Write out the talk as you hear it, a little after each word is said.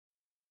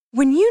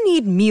When you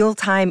need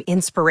mealtime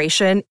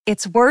inspiration,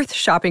 it's worth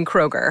shopping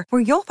Kroger,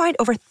 where you'll find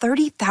over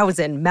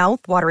 30,000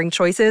 mouth-watering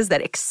choices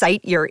that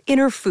excite your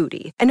inner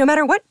foodie. And no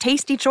matter what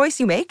tasty choice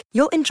you make,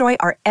 you'll enjoy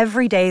our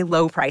everyday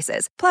low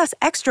prices, plus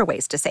extra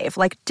ways to save,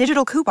 like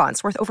digital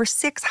coupons worth over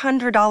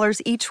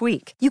 $600 each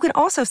week. You can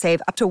also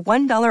save up to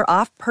 $1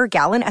 off per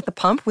gallon at the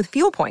pump with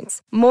fuel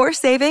points. More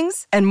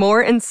savings and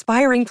more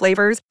inspiring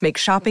flavors make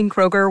shopping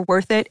Kroger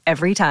worth it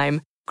every time.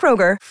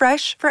 Kroger,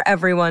 fresh for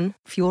everyone.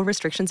 Fuel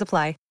restrictions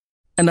apply.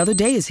 Another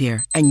day is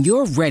here, and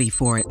you're ready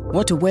for it.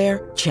 What to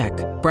wear? Check.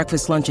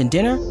 Breakfast, lunch, and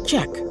dinner?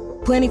 Check.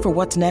 Planning for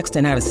what's next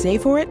and how to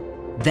save for it?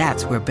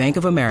 That's where Bank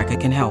of America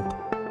can help.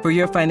 For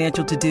your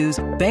financial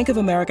to-dos, Bank of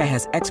America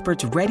has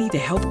experts ready to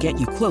help get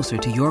you closer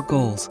to your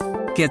goals.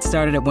 Get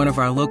started at one of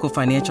our local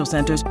financial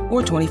centers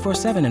or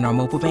 24/7 in our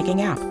mobile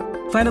banking app.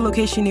 Find a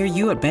location near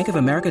you at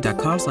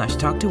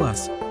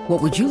bankofamerica.com/talktous. What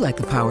would you like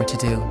the power to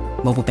do?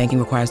 Mobile banking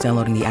requires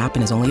downloading the app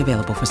and is only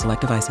available for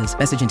select devices.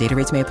 Message and data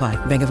rates may apply.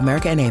 Bank of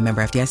America N.A.,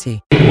 member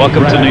FDIC.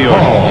 Welcome to New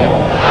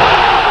York.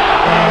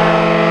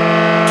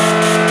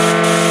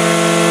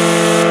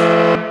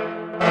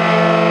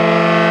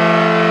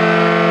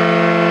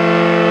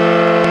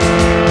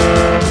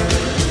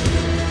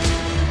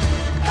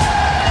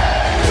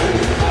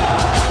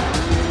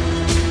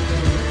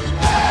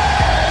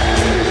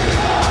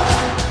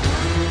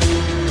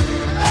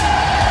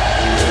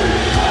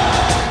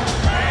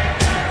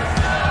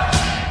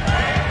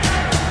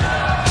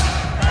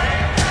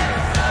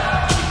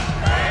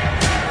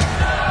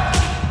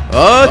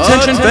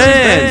 Attention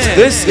fans,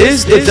 this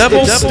is the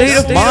Devil's State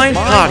of Mind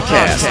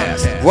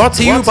podcast, brought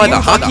to you by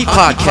the Hockey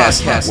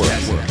Podcast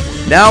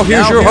Network. Now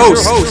here's your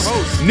host,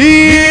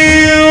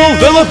 Neil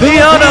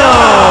Villapiano.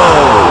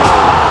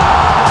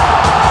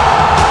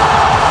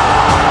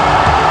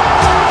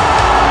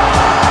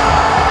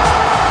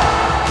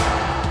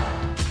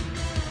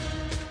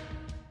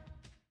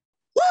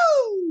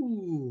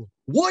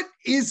 What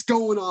is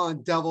going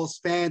on, Devils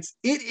fans?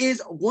 It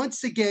is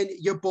once again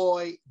your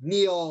boy,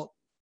 Neil.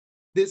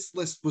 This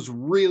list was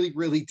really,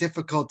 really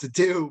difficult to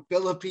do,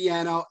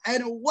 Villapiano,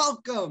 and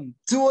welcome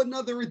to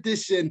another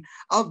edition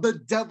of the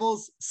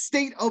Devil's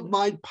State of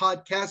Mind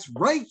podcast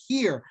right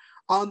here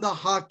on the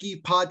Hockey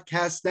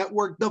Podcast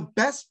Network, the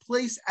best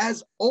place,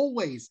 as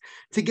always,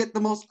 to get the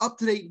most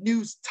up-to-date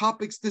news,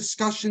 topics,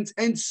 discussions,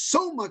 and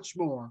so much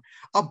more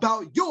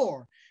about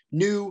your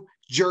New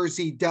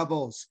Jersey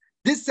Devils.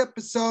 This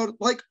episode,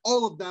 like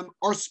all of them,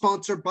 are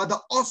sponsored by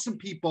the awesome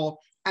people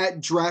at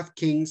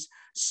DraftKings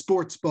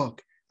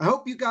Sportsbook. I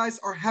hope you guys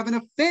are having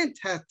a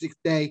fantastic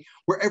day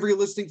wherever you're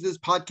listening to this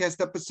podcast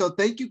episode.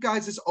 Thank you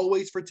guys, as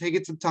always, for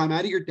taking some time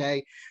out of your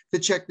day to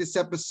check these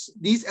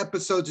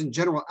episodes in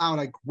general out.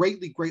 I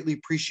greatly, greatly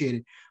appreciate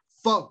it.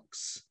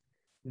 Folks,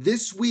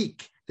 this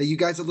week that you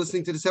guys are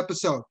listening to this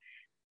episode,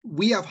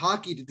 we have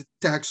hockey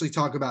to actually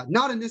talk about.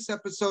 Not in this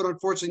episode,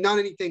 unfortunately, not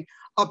anything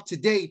up to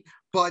date,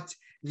 but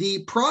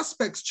the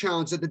Prospects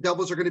Challenge that the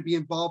Devils are going to be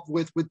involved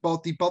with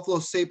both the Buffalo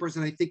Sabres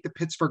and I think the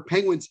Pittsburgh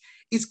Penguins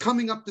is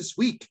coming up this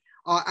week.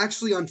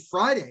 Actually on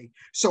Friday.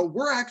 So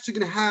we're actually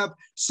going to have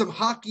some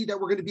hockey that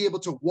we're going to be able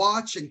to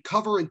watch and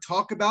cover and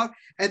talk about.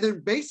 And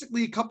then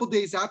basically a couple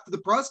days after the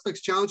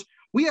Prospects Challenge,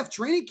 we have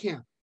training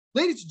camp.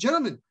 Ladies and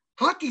gentlemen,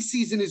 hockey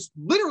season is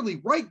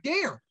literally right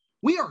there.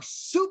 We are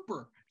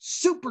super,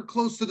 super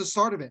close to the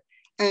start of it.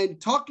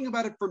 And talking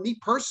about it for me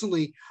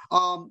personally,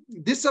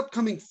 this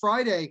upcoming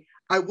Friday,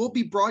 I will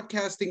be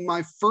broadcasting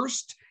my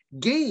first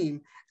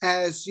game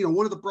as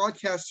one of the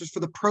broadcasters for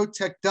the Pro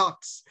Tech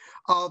Ducks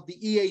of the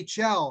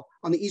EHL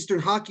on the Eastern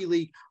Hockey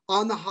League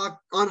on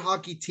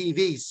Hockey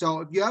TV.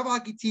 So if you have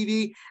Hockey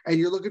TV and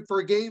you're looking for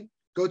a game,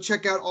 go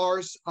check out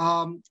ours.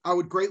 I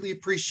would greatly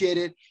appreciate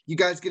it. You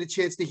guys get a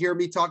chance to hear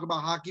me talk about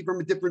hockey from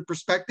a different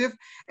perspective,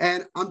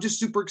 and I'm just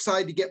super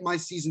excited to get my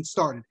season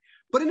started.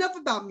 But enough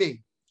about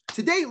me.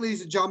 Today,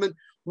 ladies and gentlemen,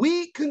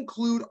 we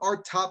conclude our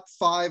top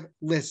 5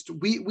 list.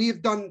 We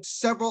have done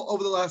several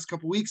over the last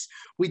couple of weeks.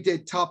 We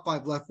did top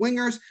 5 left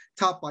wingers,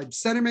 top 5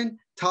 centermen,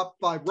 top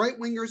 5 right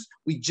wingers.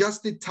 We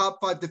just did top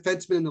 5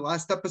 defensemen in the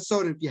last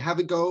episode. And if you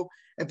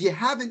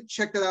haven't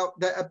checked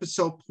that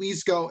episode,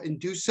 please go and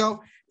do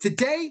so.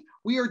 Today,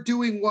 we are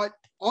doing what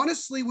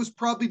honestly was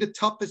probably the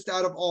toughest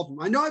out of all of them.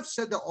 I know I've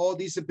said that all of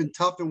these have been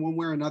tough in one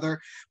way or another,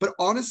 but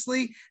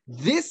honestly,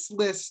 this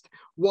list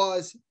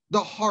was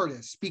the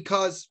hardest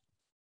because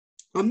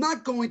I'm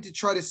not going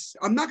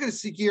to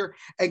sit here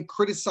and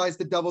criticize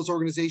the Devils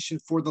organization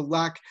for the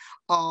lack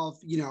of,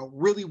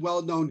 really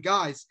well-known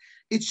guys.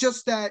 It's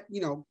just that,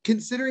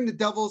 considering the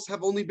Devils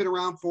have only been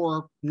around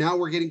for, now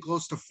we're getting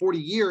close to 40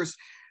 years,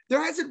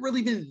 there hasn't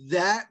really been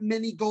that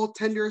many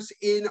goaltenders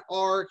in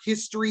our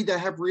history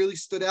that have really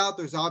stood out.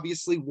 There's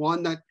obviously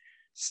one that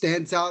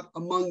stands out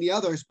among the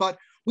others, but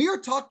We are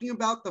talking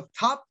about the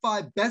top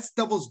 5 best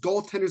Devils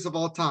goaltenders of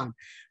all time.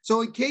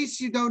 So in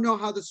case you don't know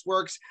how this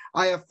works,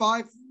 I have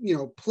 5,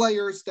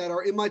 players that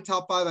are in my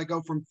top 5. I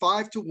go from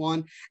 5 to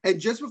 1. And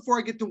just before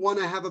I get to 1,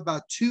 I have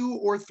about 2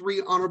 or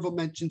 3 honorable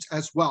mentions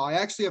as well. I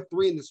actually have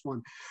 3 in this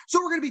one. So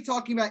we're going to be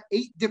talking about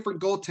 8 different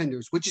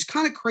goaltenders, which is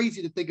kind of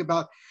crazy to think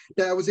about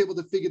that I was able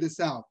to figure this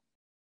out.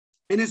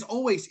 And as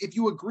always, if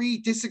you agree,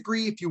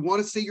 disagree, if you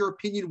want to say your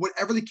opinion,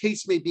 whatever the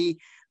case may be,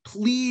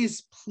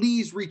 please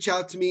reach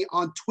out to me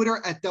on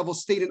Twitter at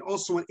Devil's State and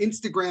also on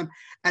Instagram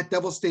at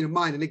Devil's State of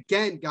Mind. And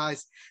again,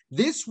 guys,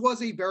 this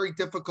was a very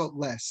difficult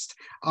list.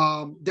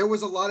 There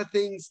was a lot of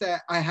things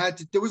that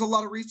there was a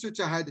lot of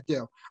research I had to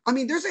do. I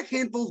mean, there's a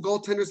handful of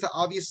goaltenders that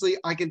obviously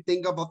I can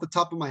think of off the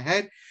top of my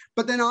head,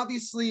 but then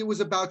obviously it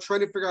was about trying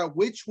to figure out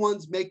which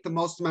ones make the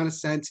most amount of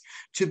sense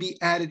to be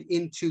added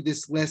into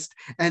this list.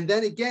 And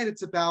then again,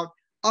 it's about,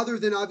 other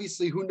than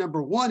obviously who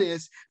number 1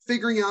 is,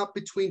 figuring out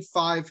between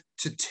 5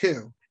 to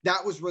 2.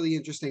 That was really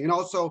interesting. And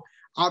also,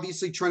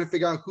 obviously, trying to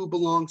figure out who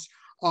belongs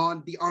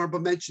on the honorable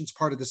mentions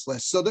part of this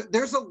list. So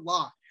there's a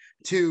lot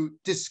to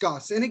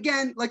discuss. And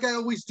again, like I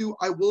always do,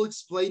 I will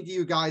explain to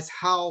you guys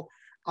how,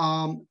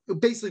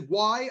 basically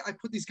why I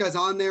put these guys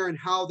on there and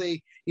how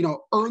they,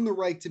 earn the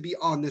right to be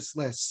on this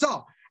list.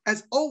 So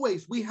as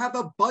always, we have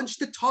a bunch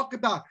to talk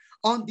about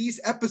on these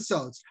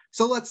episodes.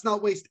 So let's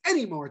not waste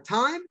any more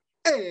time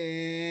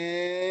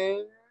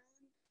and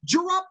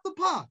drop the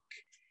puck.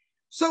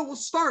 So we'll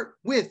start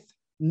with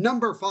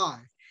number 5.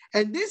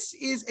 And this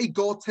is a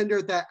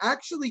goaltender that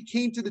actually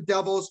came to the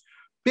Devils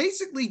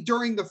basically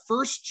during the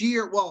first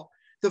year,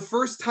 the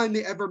first time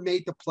they ever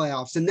made the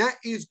playoffs. And that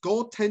is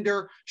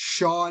goaltender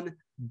Sean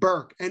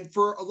Burke. And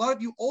for a lot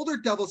of you older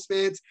Devils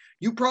fans,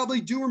 you probably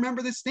do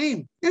remember this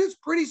name. It is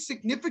pretty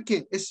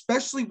significant,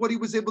 especially what he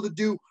was able to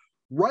do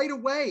right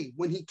away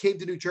when he came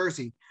to New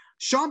Jersey.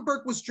 Sean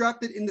Burke was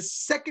drafted in the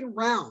 2nd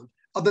round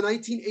of the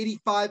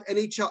 1985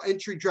 NHL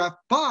entry draft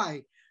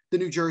by the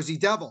New Jersey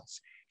Devils.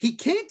 He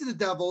came to the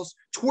Devils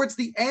towards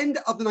the end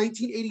of the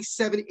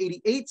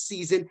 1987-88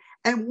 season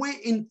and went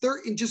in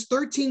just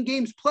 13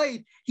 games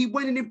played. He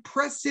went an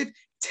impressive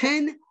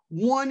 10-1-0.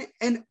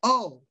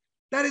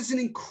 That is an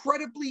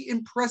incredibly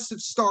impressive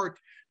start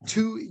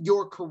to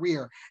your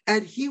career.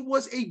 And he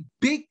was a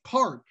big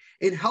part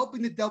in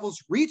helping the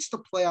Devils reach the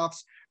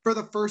playoffs for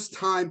the first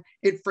time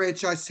in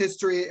franchise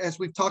history. As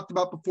we've talked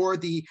about before,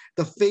 the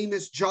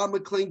famous John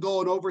McClain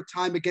goal in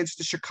overtime against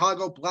the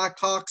Chicago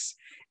Blackhawks.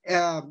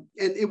 And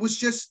it was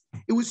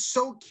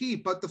so key.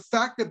 But the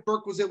fact that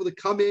Burke was able to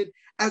come in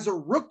as a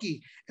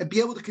rookie and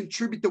be able to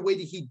contribute the way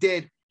that he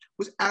did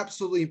was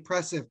absolutely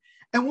impressive.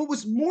 And what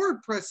was more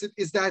impressive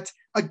is that,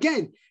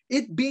 again,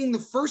 it being the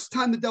first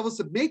time the Devils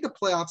have made the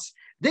playoffs,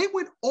 they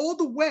went all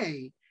the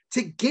way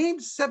to Game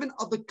 7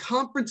 of the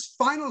conference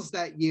finals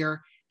that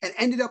year and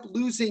ended up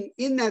losing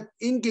in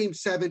Game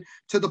 7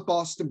 to the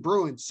Boston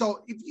Bruins.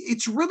 So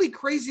it's really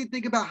crazy to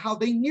think about how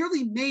they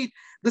nearly made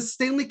the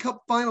Stanley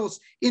Cup Finals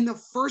in the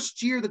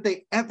first year that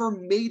they ever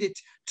made it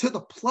to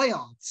the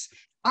playoffs.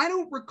 I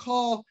don't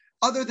recall,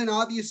 other than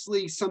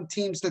obviously some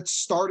teams that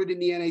started in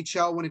the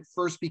NHL when it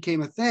first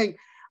became a thing,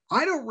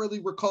 I don't really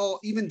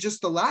recall even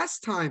just the last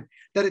time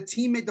that a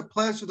team made the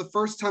playoffs for the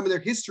first time in their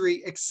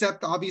history,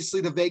 except obviously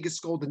the Vegas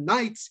Golden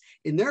Knights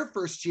in their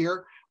first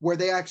year, where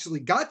they actually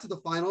got to the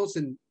finals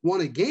and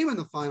won a game in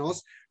the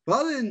finals.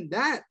 But other than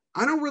that,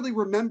 I don't really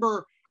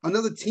remember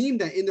another team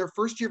that in their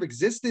first year of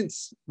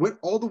existence went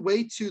all the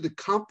way to the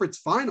conference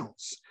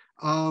finals.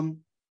 I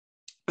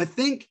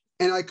think,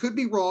 and I could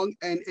be wrong,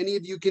 and any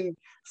of you can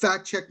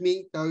fact check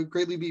me, that would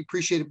greatly be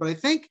appreciated. But I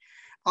think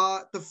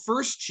the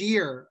first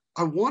year,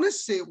 I want to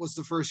say it was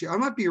the first year. I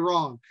might be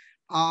wrong,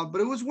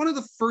 but it was one of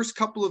the first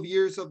couple of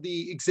years of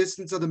the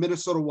existence of the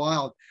Minnesota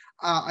Wild.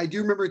 I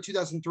do remember in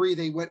 2003,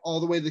 they went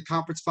all the way to the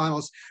conference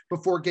finals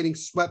before getting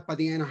swept by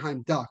the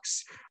Anaheim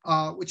Ducks,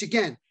 which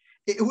again,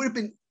 it would have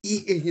been,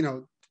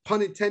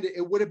 pun intended,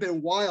 it would have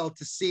been wild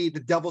to see the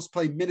Devils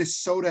play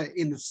Minnesota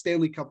in the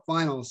Stanley Cup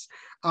Finals.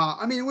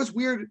 I mean, it was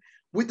weird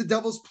with the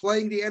Devils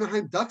playing the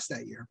Anaheim Ducks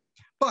that year,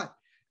 but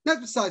that's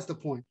besides the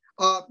point.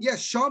 Yes,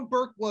 Sean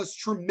Burke was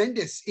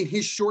tremendous in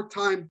his short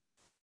time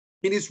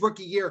in his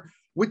rookie year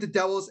with the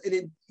Devils.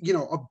 And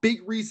a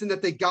big reason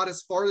that they got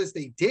as far as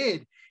they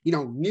did,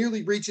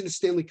 nearly reaching the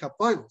Stanley Cup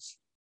Finals.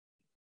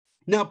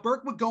 Now,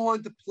 Burke would go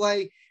on to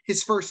play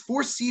his first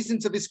 4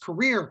 seasons of his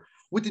career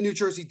with the New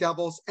Jersey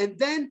Devils, and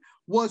then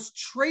was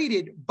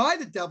traded by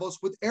the Devils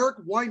with Eric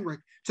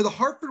Weinrich to the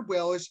Hartford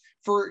Whalers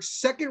for a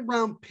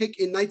 2nd-round pick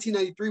in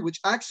 1993, which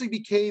actually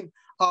became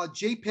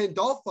Jay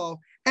Pandolfo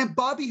and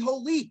Bobby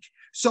Holik.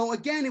 So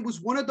again, it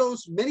was one of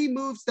those many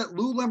moves that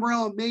Lou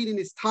Lamoriello made in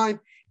his time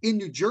in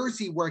New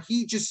Jersey, where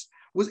he just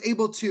was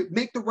able to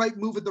make the right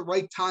move at the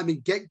right time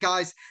and get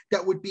guys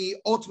that would be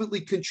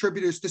ultimately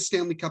contributors to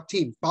Stanley Cup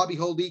teams. Bobby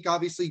Holik,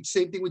 obviously,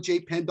 same thing with Jay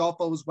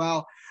Pandolfo as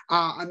well.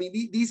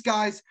 These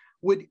guys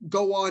would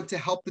go on to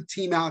help the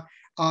team out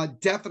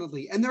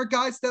definitely. And they're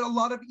guys that a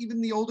lot of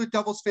even the older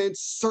Devils fans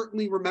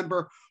certainly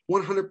remember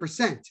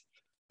 100%.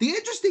 The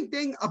interesting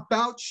thing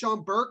about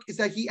Sean Burke is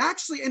that he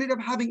actually ended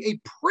up having a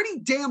pretty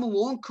damn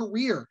long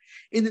career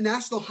in the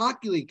National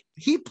Hockey League.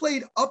 He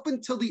played up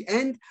until the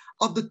end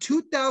of the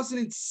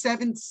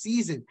 2007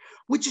 season,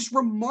 which is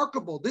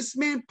remarkable. This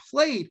man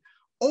played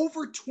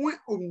over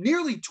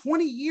nearly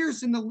 20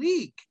 years in the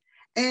league.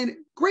 And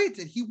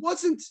granted, he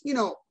wasn't, an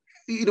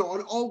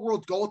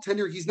all-world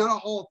goaltender. He's not a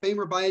Hall of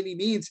Famer by any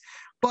means.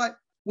 But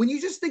when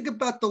you just think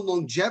about the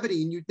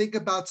longevity and you think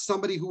about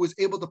somebody who was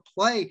able to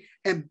play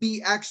and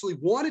be actually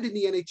wanted in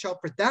the NHL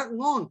for that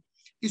long,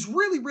 is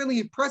really, really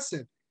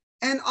impressive.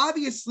 And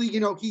obviously,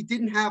 he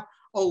didn't have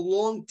a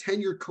long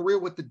tenured career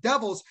with the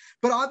Devils,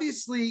 but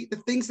obviously the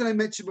things that I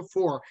mentioned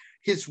before,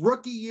 his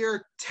rookie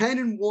year,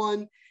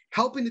 10-1,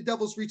 helping the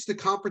Devils reach the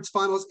conference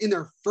finals in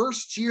their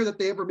first year that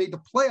they ever made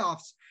the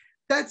playoffs.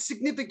 That's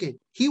significant.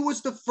 He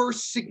was the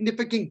first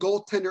significant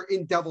goaltender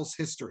in Devils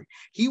history.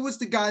 He was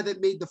the guy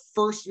that made the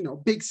first,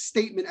 big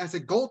statement as a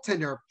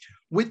goaltender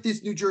with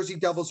this New Jersey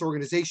Devils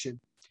organization.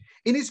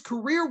 In his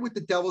career with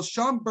the Devils,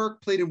 Sean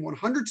Burke played in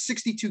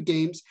 162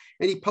 games,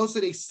 and he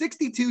posted a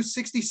 62,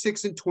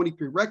 66, and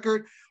 23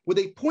 record with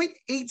a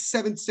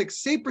 .876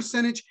 save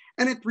percentage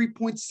and a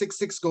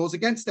 3.66 goals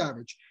against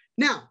average.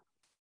 Now,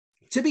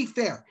 to be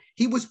fair,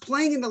 he was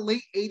playing in the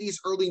late 80s,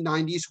 early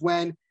 90s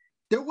when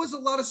there was a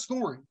lot of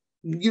scoring.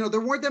 There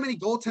weren't that many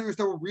goaltenders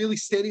that were really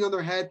standing on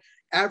their head,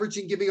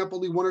 averaging, giving up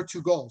only 1 or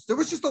 2 goals. There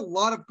was just a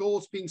lot of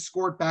goals being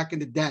scored back in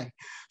the day.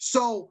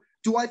 So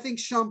do I think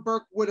Sean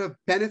Burke would have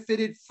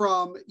benefited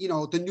from,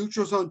 the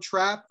neutral zone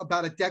trap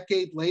about a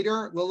decade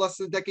later, a little less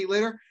than a decade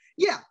later?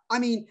 Yeah.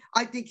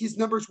 I think his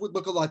numbers would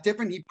look a lot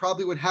different. He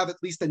probably would have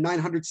at least a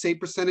 900 save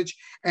percentage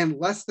and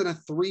less than a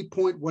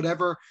 3-point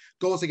whatever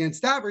goals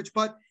against average.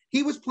 But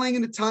he was playing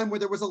in a time where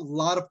there was a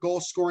lot of goal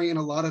scoring and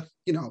a lot of,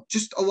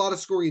 just a lot of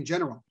scoring in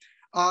general.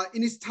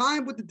 In his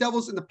time with the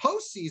Devils in the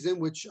postseason,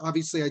 which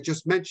obviously I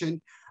just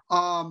mentioned,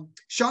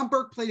 Sean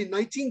Burke played in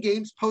 19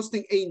 games,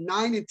 posting a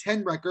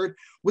 9-10 record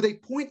with a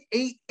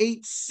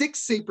 .886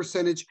 save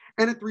percentage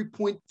and a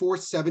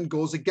 3.47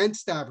 goals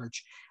against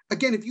average.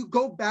 Again, if you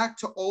go back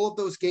to all of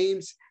those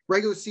games,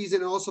 regular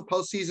season and also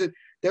postseason,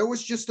 there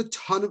was just a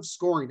ton of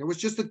scoring. There was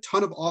just a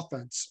ton of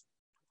offense.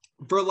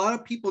 For a lot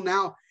of people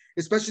now,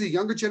 especially the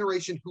younger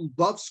generation who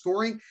love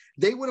scoring,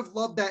 they would have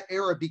loved that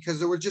era because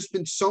there would just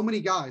been so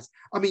many guys.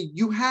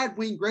 You had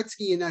Wayne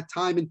Gretzky in that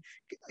time and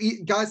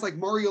guys like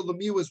Mario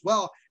Lemieux as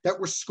well that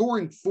were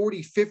scoring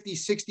 40, 50,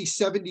 60,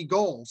 70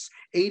 goals,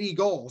 80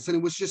 goals. And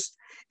it was just,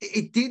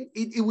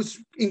 it was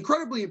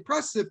incredibly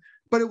impressive,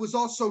 but it was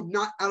also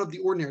not out of the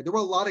ordinary. There were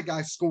a lot of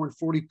guys scoring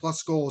 40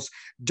 plus goals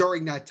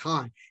during that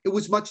time. It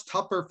was much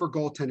tougher for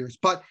goaltenders,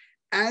 but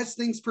as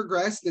things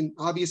progressed, and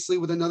obviously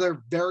with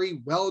another very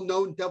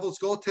well-known Devils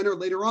goaltender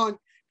later on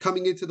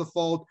coming into the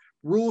fold,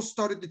 rules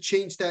started to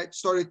change that,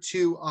 started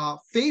to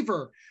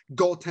favor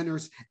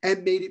goaltenders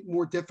and made it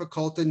more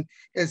difficult and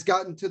has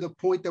gotten to the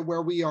point that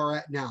where we are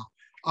at now.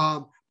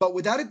 But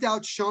without a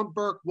doubt, Sean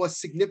Burke was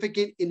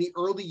significant in the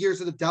early years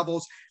of the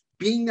Devils,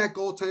 being that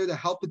goaltender that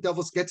helped the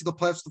Devils get to the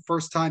playoffs the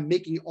first time,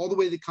 making it all the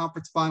way to the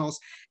conference finals.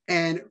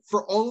 And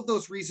for all of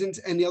those reasons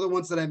and the other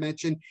ones that I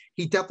mentioned,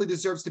 he definitely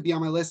deserves to be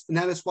on my list. And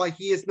that is why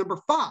he is number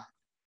 5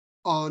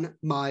 on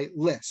my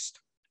list.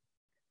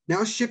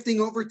 Now shifting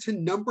over to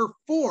number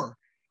 4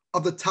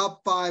 of the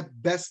top 5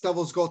 best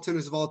Devils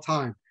goaltenders of all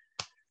time.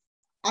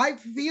 I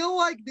feel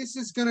like this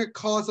is going to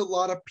cause a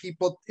lot of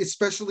people,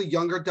 especially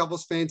younger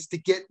Devils fans, to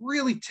get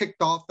really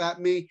ticked off at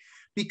me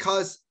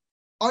because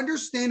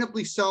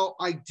understandably so,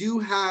 I do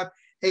have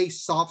a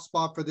soft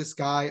spot for this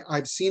guy.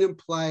 I've seen him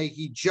play.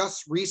 He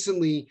just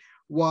recently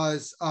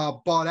was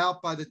bought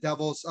out by the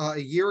Devils a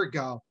year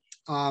ago.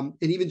 And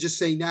even just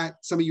saying that,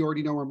 some of you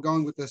already know where I'm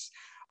going with this.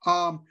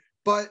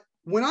 But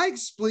when I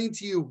explain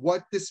to you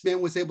what this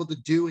man was able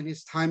to do in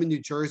his time in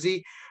New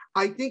Jersey,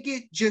 I think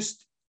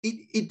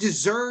it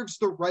deserves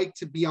the right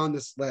to be on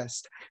this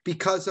list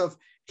because of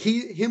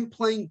him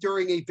playing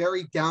during a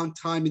very down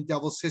time in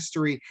Devils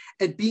history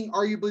and being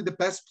arguably the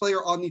best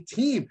player on the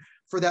team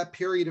for that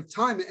period of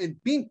time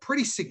and being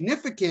pretty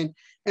significant.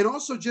 And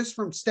also just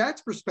from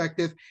stats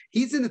perspective,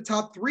 he's in the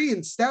top 3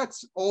 in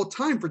stats all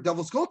time for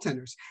Devils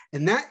goaltenders.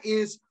 And that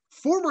is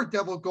former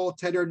Devil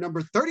goaltender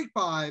number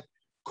 35,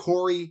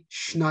 Cory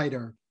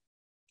Schneider.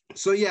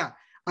 So yeah,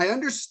 I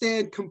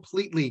understand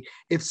completely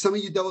if some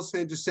of you Devils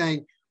fans are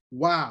saying,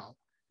 wow,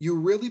 you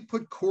really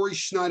put Cory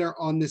Schneider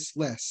on this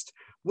list.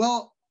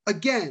 Well,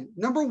 again,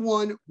 number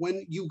one,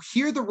 when you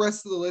hear the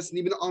rest of the list and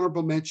even the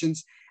honorable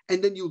mentions,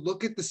 and then you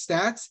look at the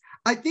stats,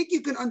 I think you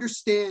can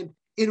understand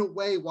in a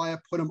way why I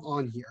put him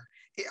on here.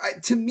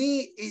 To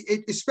me,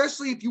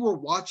 especially if you were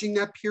watching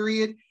that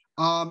period,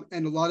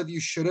 and a lot of you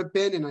should have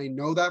been, and I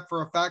know that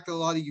for a fact that a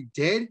lot of you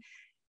did.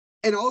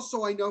 And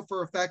also I know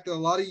for a fact that a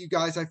lot of you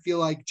guys, I feel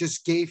like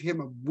just gave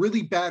him a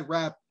really bad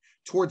rap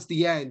towards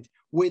the end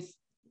with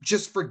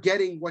just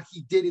forgetting what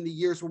he did in the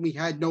years when we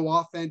had no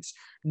offense,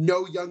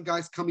 no young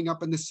guys coming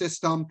up in the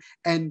system,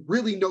 and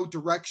really no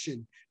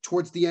direction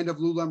towards the end of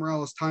Lou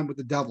Lamoriello's time with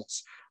the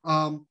Devils.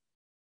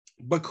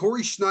 But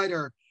Cory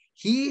Schneider,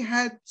 he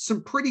had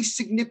some pretty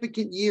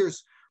significant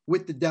years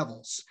with the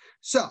Devils.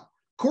 So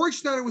Cory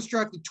Schneider was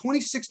drafted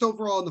 26th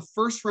overall in the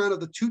first round of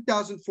the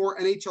 2004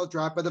 NHL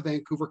draft by the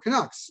Vancouver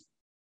Canucks.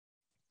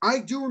 I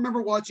do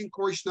remember watching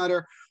Cory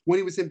Schneider when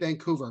he was in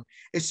Vancouver,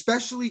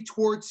 especially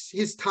towards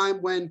his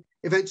time when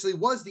eventually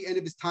was the end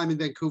of his time in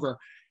Vancouver.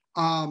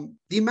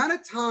 The amount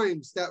of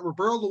times that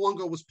Roberto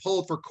Luongo was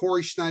pulled for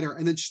Cory Schneider,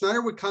 and then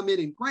Schneider would come in,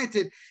 and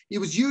granted, it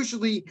was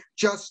usually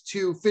just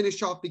to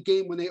finish off the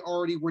game when they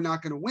already were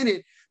not going to win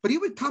it, but he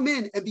would come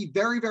in and be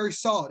very, very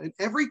solid. And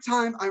every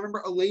time I remember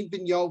Alain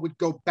Vigneault would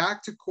go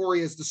back to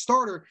Cory as the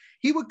starter,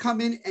 he would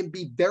come in and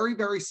be very,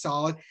 very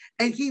solid.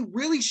 And he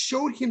really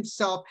showed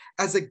himself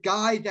as a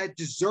guy that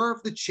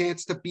deserved the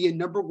chance to be a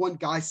number one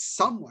guy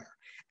somewhere.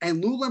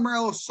 And Lou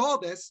Lamoriello saw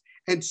this.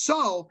 And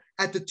so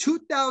at the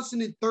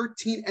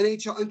 2013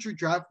 NHL entry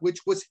draft, which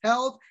was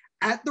held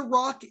at the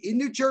Rock in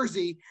New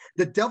Jersey,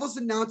 the Devils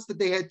announced that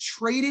they had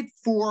traded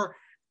for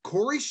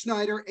Cory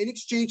Schneider in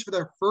exchange for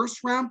their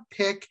first round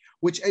pick,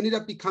 which ended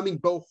up becoming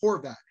Bo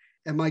Horvat.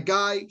 And my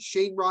guy,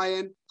 Shane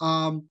Ryan,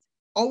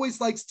 always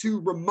likes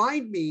to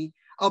remind me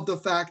of the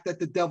fact that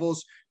the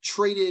Devils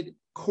traded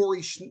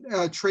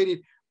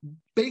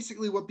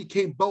basically what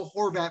became Bo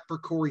Horvat for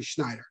Cory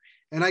Schneider.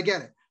 And I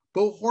get it.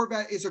 Bo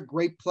Horvat is a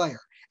great player,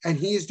 and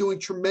he is doing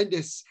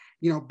tremendous,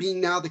 being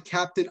now the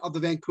captain of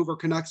the Vancouver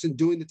Canucks and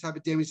doing the type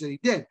of damage that he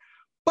did.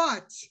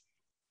 But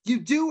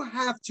you do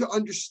have to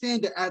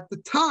understand that at the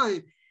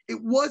time,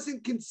 it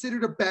wasn't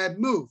considered a bad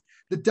move.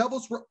 The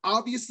Devils were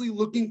obviously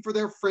looking for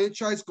their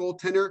franchise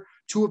goaltender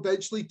to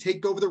eventually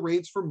take over the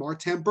reins for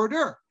Martin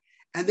Brodeur.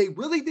 And they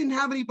really didn't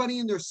have anybody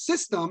in their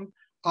system.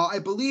 I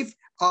believe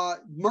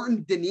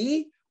Martin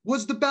Denis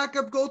was the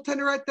backup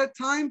goaltender at that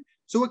time.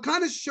 So it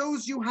kind of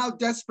shows you how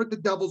desperate the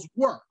Devils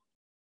were.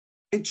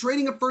 And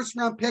trading a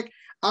first-round pick,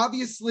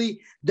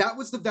 obviously, that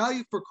was the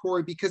value for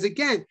Cory because,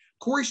 again,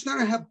 Cory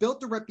Schneider had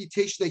built a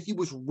reputation that he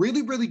was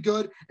really, really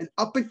good, an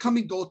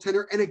up-and-coming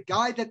goaltender, and a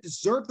guy that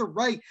deserved the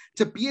right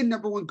to be a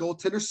number one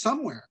goaltender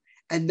somewhere.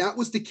 And that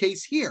was the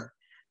case here.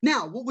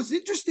 Now, what was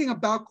interesting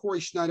about Cory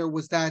Schneider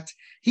was that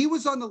he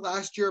was on the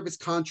last year of his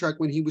contract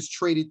when he was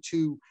traded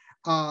to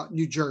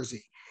New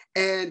Jersey.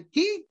 And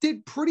he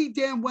did pretty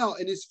damn well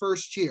in his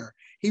first year.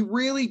 He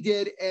really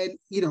did. And,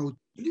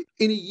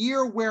 in a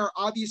year where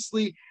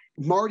obviously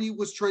Marty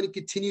was trying to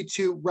continue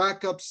to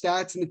rack up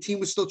stats and the team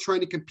was still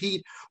trying to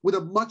compete with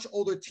a much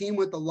older team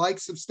with the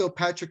likes of still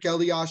Patrick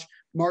Elias,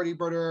 Marty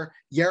Brodeur,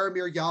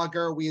 Jaromir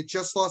Jagr. We had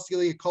just lost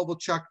Ilya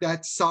Kovalchuk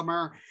that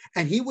summer.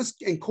 And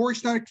Cory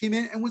Schneider came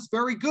in and was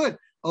very good.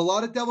 A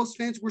lot of Devils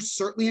fans were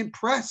certainly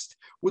impressed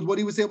with what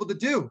he was able to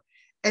do.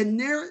 And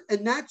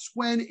that's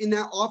when in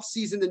that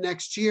offseason the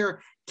next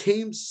year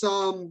came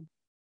some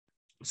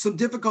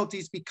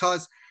difficulties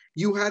because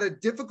you had a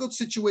difficult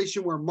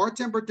situation where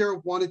Martin Brodeur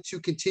wanted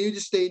to continue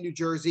to stay in New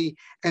Jersey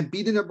and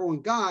be the number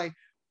one guy.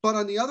 But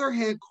on the other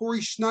hand,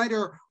 Cory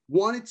Schneider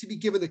wanted to be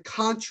given the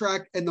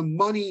contract and the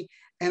money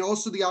and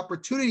also the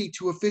opportunity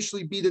to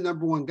officially be the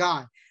number one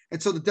guy. And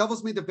so the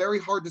Devils made the very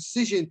hard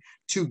decision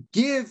to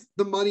give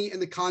the money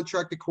and the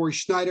contract to Cory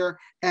Schneider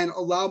and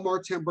allow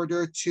Martin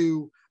Brodeur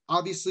to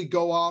obviously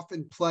go off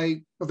and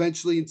play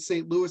eventually in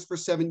St. Louis for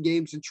 7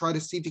 games and try to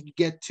see if he could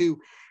get to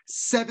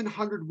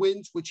 700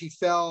 wins, which he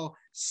fell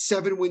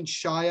 7 wins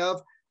shy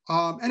of.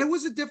 And it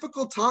was a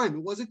difficult time.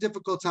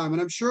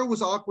 And I'm sure it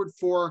was awkward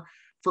for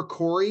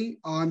Cory.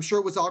 I'm sure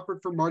it was awkward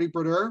for Marty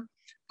Brodeur.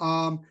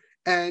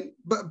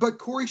 But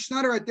Cory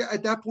Schneider at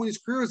that point in his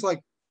career was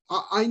like,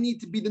 I need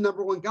to be the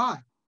number one guy.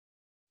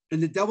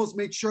 And the Devils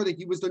made sure that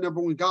he was the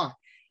number one guy.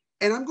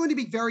 And I'm going to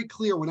be very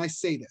clear when I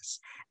say this.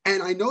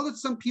 And I know that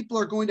some people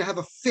are going to have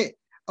a fit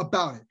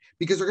about it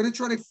because they're going to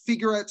try to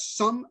figure out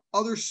some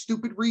other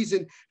stupid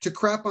reason to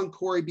crap on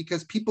Cory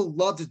because people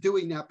loved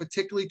doing that,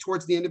 particularly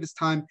towards the end of his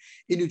time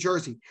in New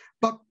Jersey.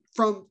 But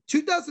from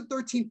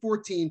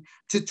 2013-14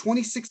 to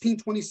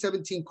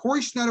 2016-2017,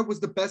 Cory Schneider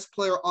was the best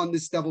player on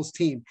this Devils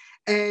team.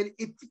 And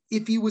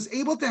if he was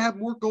able to have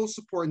more goal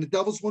support and the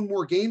Devils won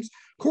more games,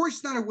 Cory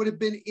Schneider would have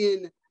been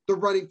in the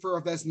running for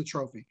a Vezina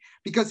Trophy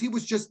because he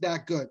was just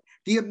that good.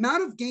 The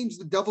amount of games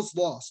the Devils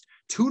lost,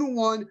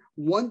 2-1,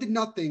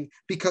 1-0,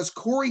 because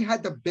Cory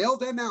had to bail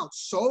them out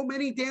so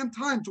many damn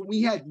times when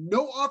we had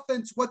no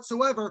offense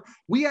whatsoever.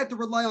 We had to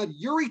rely on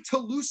Yuri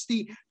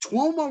Tolusti,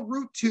 Tuomo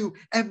Ruutu,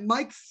 and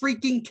Mike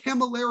freaking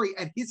Camilleri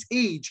at his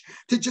age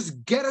to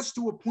just get us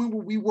to a point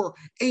where we were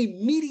a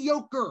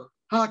mediocre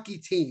hockey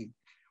team.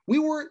 We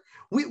were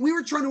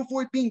trying to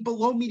avoid being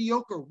below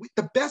mediocre.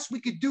 The best we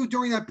could do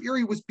during that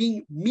period was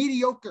being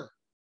mediocre.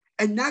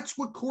 And that's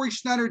what Cory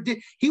Schneider did.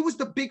 He was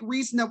the big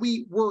reason that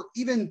we were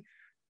even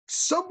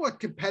somewhat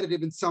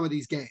competitive in some of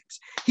these games.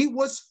 He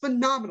was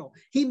phenomenal.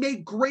 He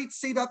made great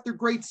save after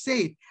great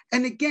save.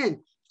 And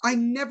again, I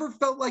never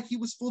felt like he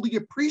was fully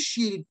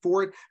appreciated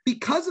for it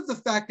because of the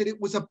fact that it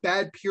was a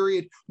bad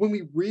period when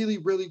we really,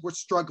 really were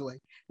struggling.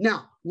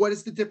 Now, what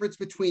is the difference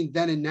between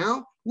then and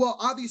now? Well,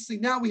 obviously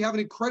now we have an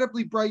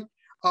incredibly bright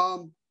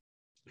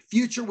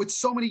future with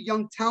so many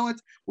young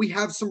talent. We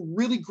have some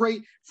really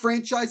great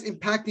franchise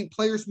impacting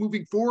players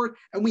moving forward,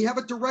 and we have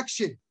a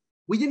direction.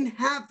 We didn't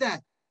have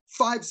that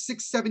 5,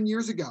 6, 7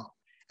 years ago.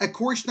 And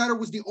Corey Schneider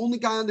was the only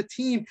guy on the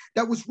team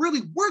that was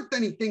really worth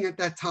anything at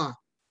that time.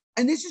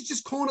 And this is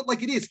just calling it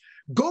like it is.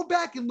 Go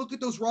back and look at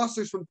those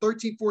rosters from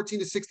 13, 14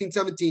 to 16,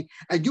 17,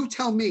 and you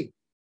tell me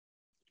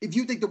if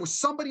you think there was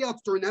somebody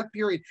else during that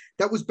period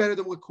that was better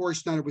than what Corey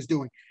Schneider was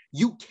doing.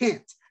 You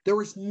can't.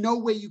 There is no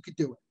way you could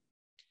do it.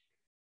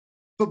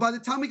 But by the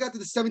time we got to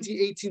the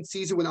 17-18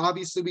 season, when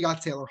obviously we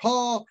got Taylor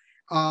Hall,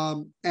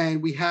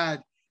 and we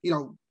had,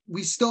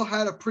 we still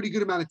had a pretty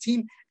good amount of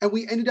team, and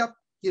we ended up,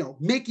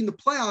 making the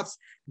playoffs.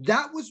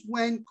 That was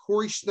when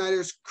Corey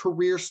Schneider's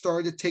career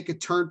started to take a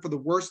turn for the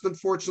worse.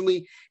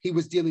 Unfortunately, he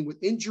was dealing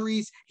with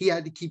injuries. He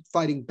had to keep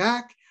fighting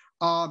back.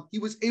 He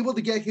was able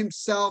to get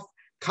himself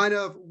kind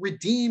of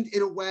redeemed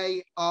in a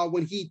way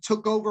when he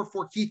took over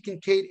for Keith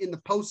Kincaid in the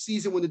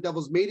postseason when the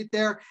Devils made it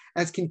there,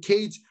 as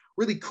Kincaid's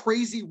really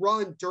crazy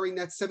run during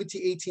that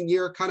 17-18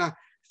 year kind of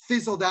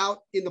fizzled out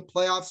in the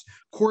playoffs.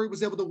 Corey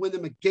was able to win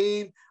them a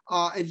game,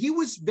 and he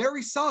was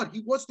very solid.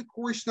 He was the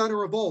Corey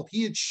Schneider of old.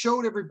 He had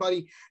showed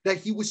everybody that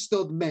he was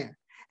still the man.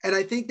 And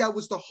I think that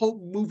was the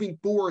hope moving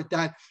forward,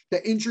 that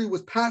the injury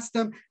was past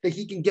him, that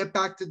he can get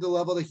back to the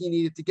level that he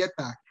needed to get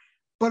back.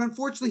 But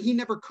unfortunately, he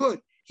never could.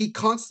 He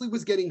constantly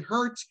was getting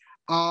hurt,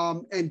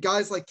 and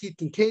guys like Keith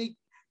Kincaid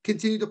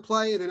continued to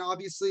play. And then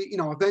obviously,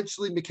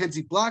 eventually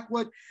Mackenzie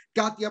Blackwood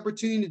got the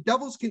opportunity. The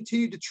Devils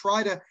continued to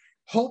try to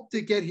hope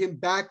to get him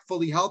back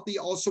fully healthy,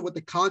 also with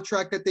the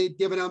contract that they'd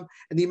given him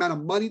and the amount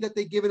of money that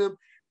they'd given him.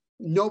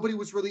 Nobody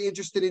was really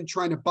interested in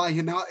trying to buy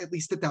him out, at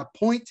least at that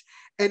point.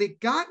 And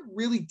it got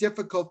really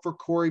difficult for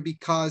Corey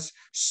because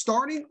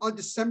starting on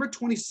December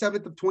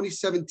 27th of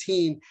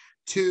 2017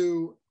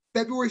 to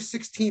February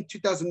 16th,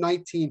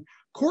 2019,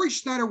 Corey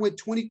Schneider went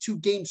 22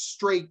 games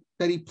straight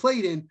that he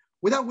played in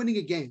without winning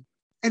a game.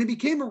 And it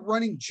became a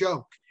running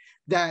joke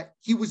that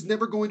he was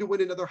never going to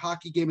win another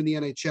hockey game in the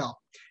NHL.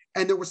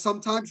 And there were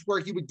some times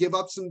where he would give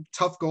up some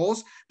tough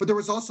goals, but there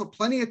was also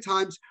plenty of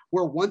times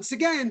where, once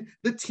again,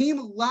 the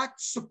team lacked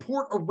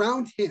support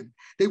around him.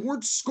 They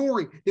weren't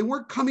scoring. They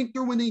weren't coming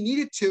through when they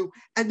needed to,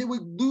 and they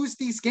would lose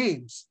these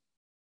games.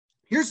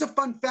 Here's a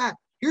fun fact.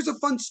 Here's a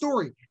fun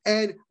story.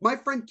 And my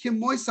friend Kim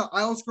Moisa,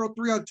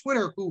 IslesGirl3 on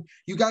Twitter, who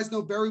you guys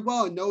know very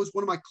well and knows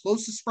one of my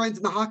closest friends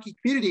in the hockey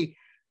community,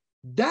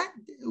 that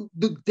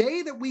the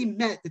day that we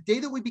met, the day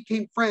that we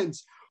became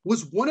friends,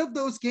 was one of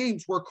those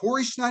games where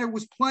Corey Schneider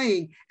was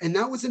playing, and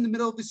that was in the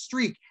middle of his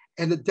streak,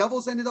 and the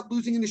Devils ended up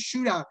losing in the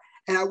shootout.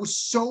 And I was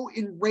so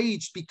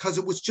enraged because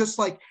it was just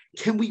like,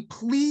 can we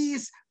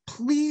please,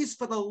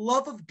 for the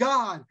love of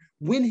God,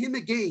 win him a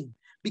game?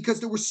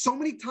 Because there were so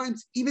many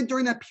times, even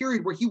during that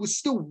period, where he was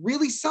still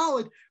really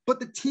solid,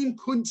 but the team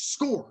couldn't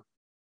score.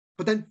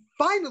 But then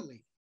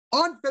finally,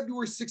 on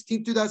February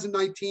 16,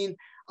 2019,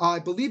 I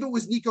believe it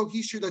was Nico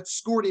Hischier that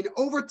scored in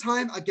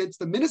overtime against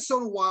the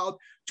Minnesota Wild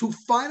to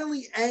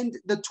finally end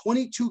the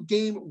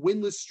 22-game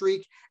winless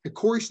streak. And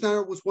Corey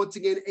Schneider was once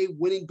again a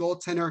winning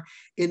goaltender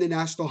in the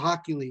National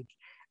Hockey League.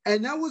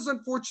 And that was,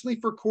 unfortunately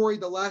for Corey,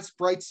 the last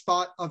bright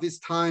spot of his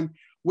time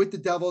with the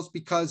Devils,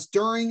 because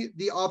during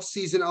the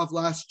offseason of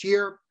last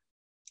year,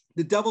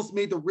 the Devils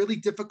made the really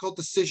difficult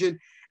decision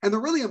and the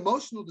really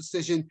emotional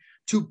decision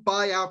to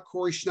buy out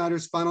Corey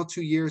Schneider's final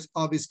 2 years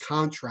of his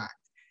contract.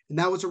 And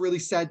that was a really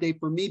sad day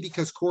for me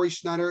because Corey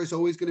Schneider is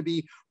always going to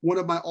be one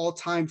of my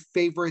all-time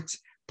favorite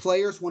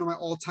players, one of my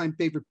all-time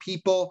favorite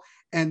people,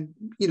 and,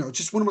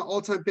 just one of my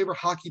all-time favorite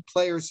hockey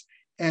players.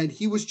 And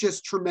he was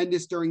just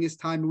tremendous during his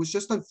time. It was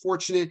just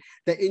unfortunate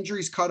that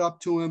injuries caught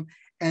up to him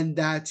and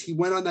that he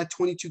went on that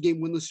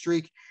 22-game winless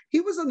streak. He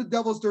was on the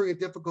Devils during a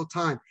difficult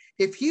time.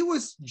 If he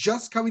was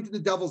just coming to the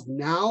Devils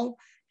now,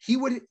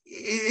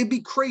 it'd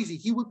be crazy.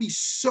 He would be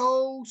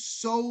so,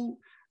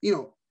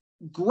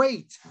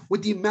 great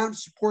with the amount of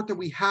support that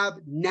we have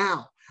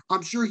now.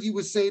 I'm sure he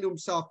was saying to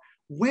himself,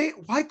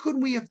 why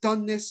couldn't we have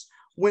done this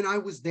when I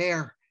was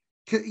there?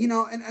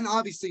 And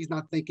obviously he's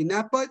not thinking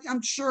that, but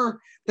I'm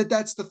sure that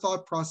that's the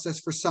thought process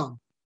for some.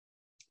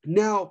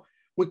 Now,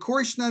 when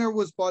Corey Schneider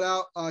was bought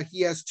out,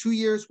 he has 2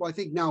 years, well, I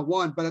think now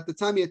 1, but at the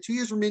time he had 2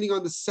 years remaining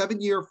on the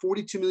 7-year,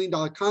 $42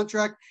 million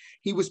contract.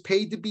 He was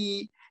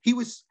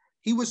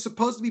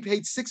supposed to be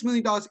paid $6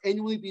 million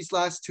annually these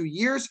last 2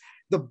 years.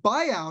 The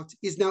buyout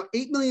is now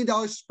 $8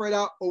 million spread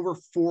out over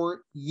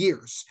 4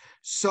 years.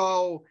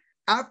 So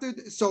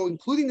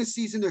including the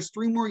season, there's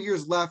 3 more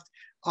years left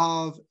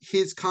of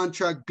his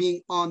contract being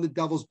on the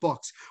Devils'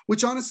 books,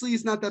 which honestly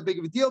is not that big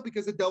of a deal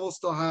because the Devils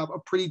still have a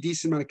pretty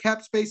decent amount of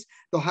cap space.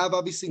 They'll have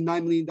obviously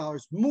 $9 million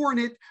more in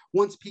it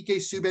once PK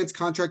Subban's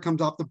contract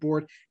comes off the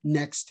board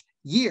next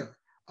year.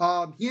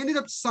 He ended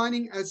up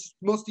signing, as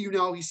most of you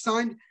know, he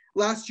signed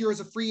last year as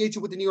a free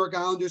agent with the New York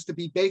Islanders to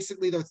be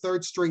basically their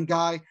third string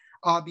guy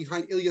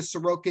behind Ilya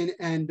Sorokin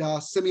and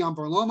Semyon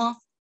Varlamov.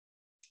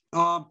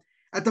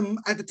 At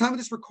the time of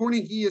this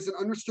recording, he is an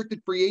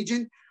unrestricted free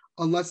agent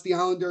unless the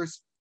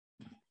Islanders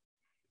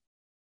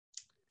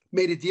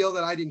made a deal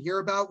that I didn't hear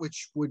about,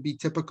 which would be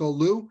typical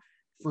Lou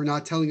for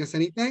not telling us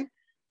anything.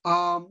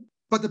 But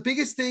the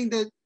biggest thing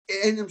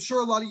and I'm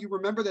sure a lot of you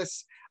remember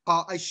this,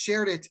 I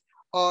shared it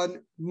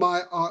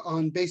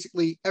on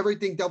basically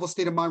everything Devil's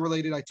State of Mind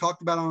related. I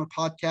talked about it on a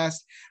podcast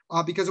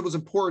because it was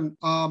important.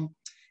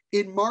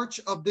 In March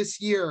of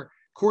this year,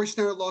 Cory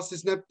Schneider lost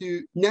his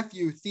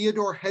nephew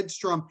Theodore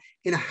Hedstrom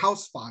in a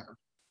house fire,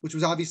 which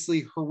was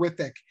obviously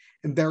horrific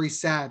and very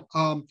sad.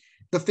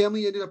 The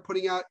family ended up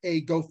putting out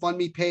a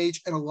GoFundMe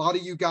page, and a lot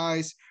of you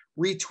guys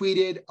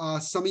retweeted.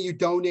 Some of you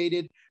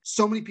donated.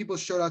 So many people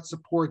showed out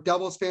support.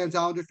 Devils fans,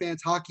 Islander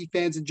fans, hockey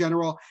fans in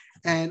general.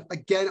 And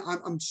again,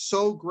 I'm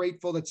so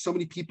grateful that so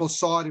many people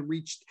saw it and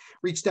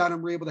reached out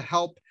and were able to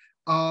help.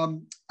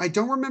 I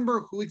don't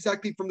remember who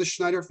exactly from the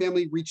Schneider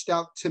family reached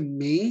out to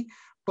me,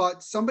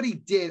 but somebody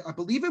did. I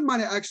believe it might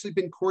have actually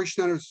been Cory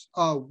Schneider's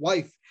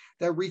wife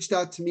that reached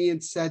out to me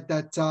and said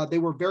that they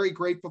were very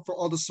grateful for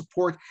all the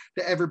support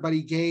that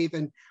everybody gave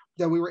and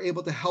that we were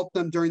able to help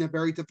them during a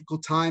very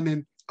difficult time.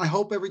 And I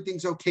hope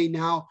everything's okay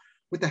now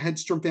with the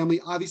Hedstrom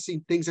family.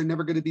 Obviously, things are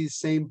never going to be the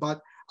same,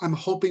 but I'm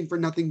hoping for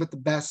nothing but the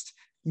best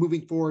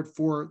moving forward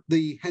for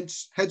the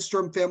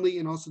Hedstrom family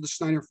and also the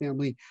Schneider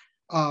family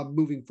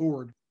moving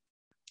forward.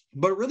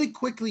 But really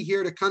quickly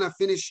here to kind of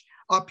finish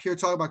up here,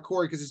 talking about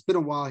Cory, because it's been a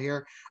while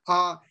here.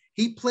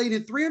 He played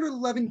in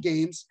 311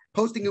 games,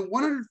 posting a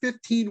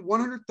 115,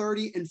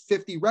 130, and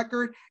 50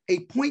 record, a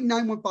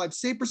 .915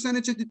 save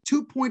percentage, and a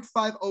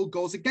 2.50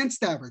 goals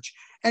against average.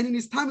 And in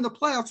his time in the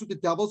playoffs with the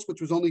Devils,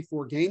 which was only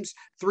 4 games,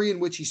 3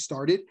 in which he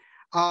started,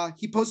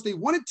 he posted a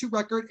 1-2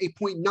 record, a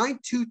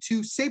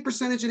 .922 save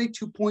percentage, and a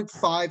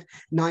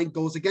 2.59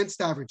 goals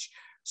against average.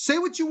 Say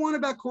what you want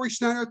about Cory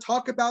Schneider.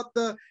 Talk about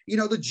the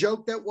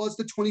joke that was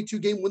the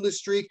 22-game winless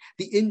streak,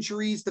 the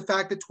injuries, the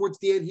fact that towards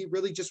the end, he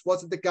really just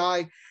wasn't the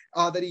guy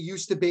that he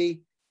used to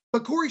be.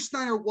 But Cory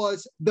Schneider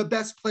was the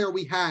best player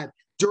we had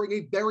during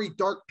a very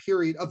dark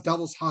period of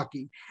Devils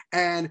hockey.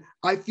 And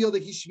I feel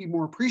that he should be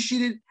more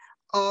appreciated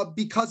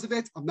because of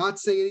it. I'm not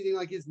saying anything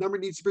like his number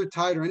needs to be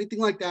retired or anything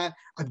like that.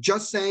 I'm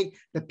just saying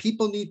that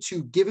people need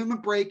to give him a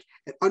break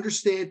and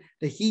understand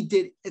that he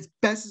did as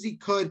best as he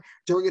could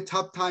during a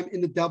tough time in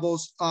the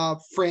Devils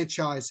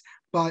franchise.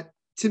 But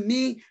to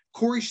me,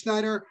 Cory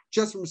Schneider,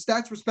 just from a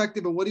stats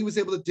perspective and what he was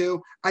able to do,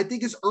 I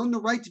think has earned the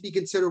right to be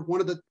considered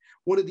one of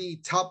the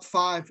top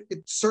 5,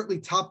 it's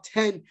certainly top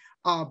 10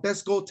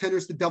 best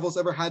goaltenders the Devils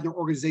ever had in their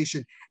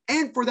organization.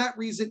 And for that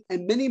reason,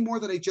 and many more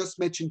that I just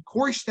mentioned,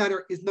 Cory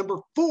Schneider is number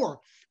 4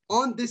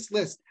 on this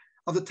list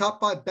of the top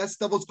 5 best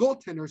Devils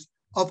goaltenders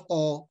of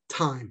all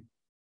time.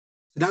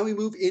 So now we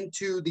move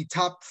into the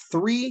top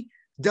 3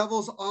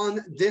 Devils on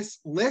this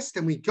list,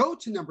 and we go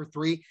to number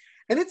 3.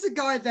 And it's a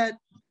guy that,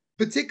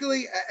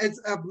 particularly, as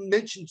I've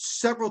mentioned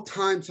several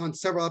times on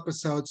several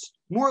episodes,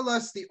 more or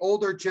less the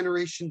older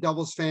generation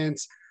Devils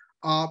fans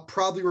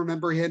probably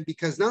remember him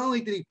because not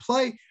only did he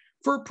play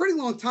for a pretty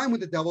long time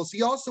with the Devils,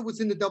 he also was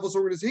in the Devils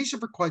organization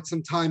for quite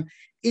some time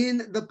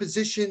in the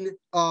position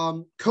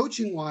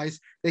coaching-wise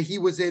that he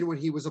was in when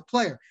he was a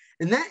player.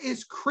 And that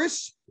is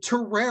Chris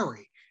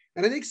Terreri.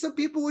 And I think some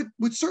people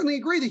would certainly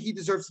agree that he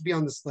deserves to be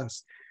on this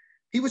list.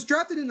 He was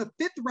drafted in the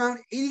 5th round,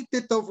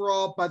 85th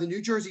overall by the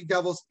New Jersey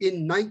Devils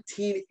in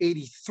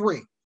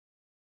 1983.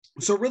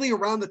 So really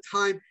around the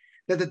time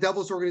that the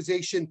Devils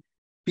organization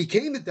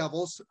became the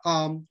Devils,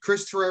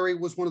 Chris Terreri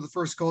was one of the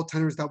first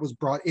goaltenders that was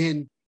brought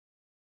in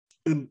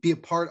and be a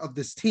part of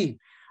this team.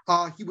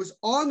 He was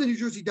on the New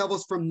Jersey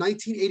Devils from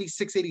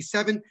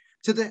 1986-87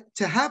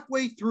 to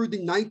halfway through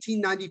the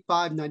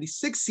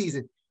 1995-96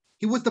 season.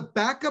 He was the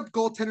backup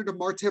goaltender to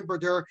Martin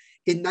Brodeur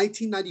in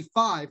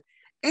 1995,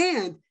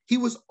 and he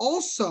was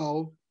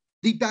also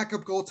the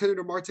backup goaltender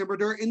to Martin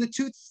Brodeur in the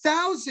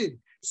 2000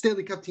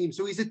 Stanley Cup team.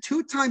 So he's a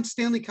 2-time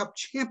Stanley Cup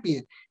champion,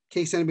 in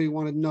case anybody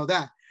wanted to know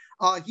that.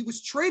 He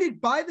was traded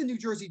by the New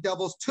Jersey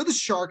Devils to the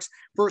Sharks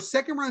for a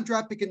 2nd-round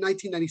draft pick in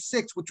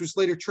 1996, which was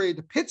later traded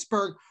to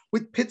Pittsburgh,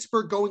 with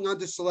Pittsburgh going on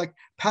to select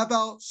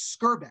Pavel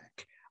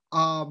Skrbek.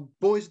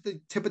 Boys at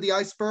the tip of the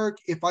iceberg.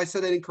 If I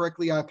said that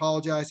incorrectly, I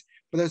apologize,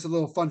 but there's a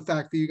little fun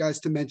fact for you guys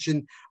to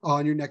mention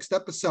on your next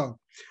episode.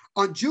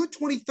 On June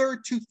 23rd,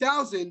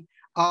 2000,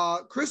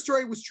 Chris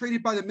Terreri was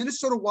traded by the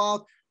Minnesota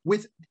Wild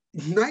with a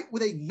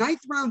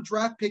 9th-round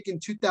draft pick in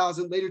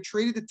 2000, later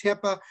traded to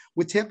Tampa,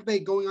 with Tampa Bay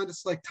going on to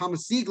select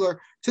Thomas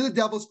Ziegler to the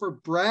Devils for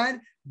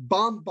Brad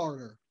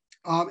Bombarder.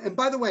 And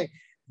by the way,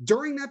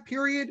 during that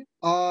period,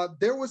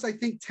 there was, I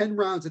think, 10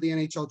 rounds of the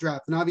NHL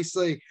draft. And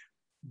obviously,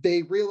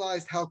 they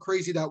realized how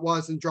crazy that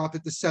was and dropped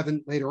it to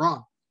 7 later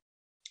on.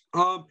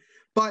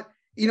 But,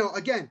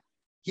 again,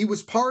 he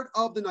was part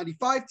of the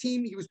 95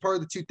 team. He was part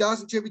of the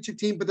 2000 championship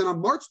team. But then on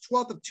March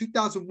 12th of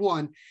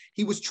 2001,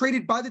 he was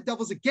traded by the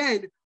Devils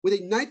again with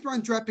a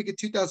 9th-round draft pick in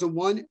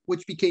 2001,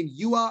 which became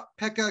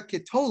Juha-Pekka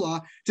Ketola,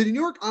 to the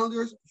New York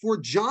Islanders for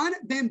John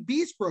Van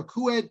Beesbrook,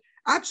 who had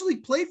actually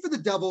played for the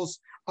Devils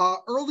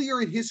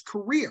earlier in his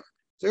career.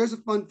 So there's a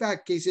fun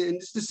fact, Casey. And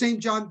it's the same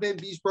John Van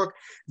Beesbrook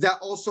that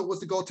also was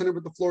the goaltender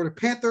with the Florida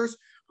Panthers,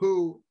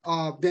 who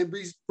Van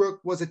Beesbrook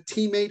was a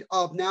teammate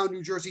of now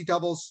New Jersey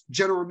Devils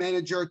general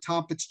manager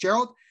Tom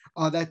Fitzgerald,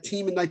 that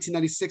team in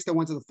 1996 that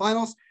went to the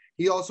finals.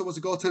 He also was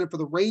a goaltender for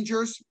the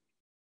Rangers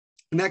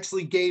and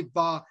actually gave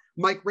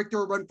Mike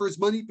Richter a run for his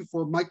money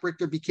before Mike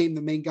Richter became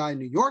the main guy in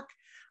New York.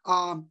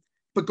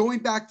 But going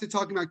back to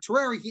talking about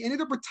Terreri, he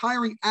ended up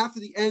retiring after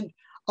the end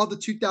of the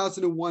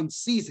 2001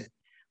 season.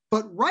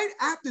 But right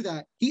after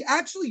that, he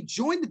actually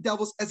joined the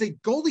Devils as a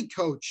goalie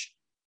coach.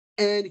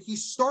 And he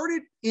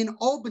started in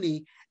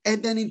Albany.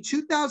 And then in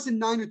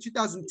 2009 or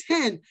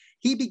 2010,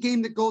 he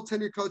became the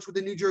goaltender coach with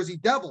the New Jersey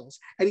Devils.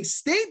 And he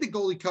stayed the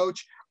goalie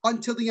coach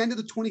until the end of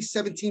the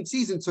 2017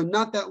 season. So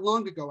not that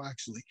long ago,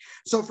 actually.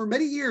 So for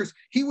many years,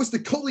 he was the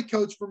goalie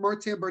coach for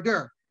Martin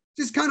Brodeur.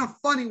 Just kind of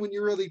funny when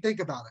you really think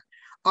about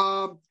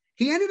it.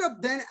 He ended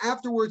up then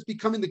afterwards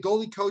becoming the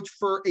goalie coach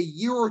for a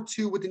year or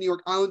two with the New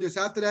York Islanders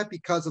after that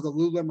because of the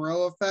Lou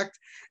Lamoriello effect.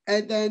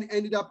 And then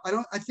ended up,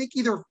 I think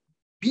either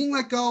being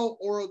let go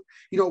or,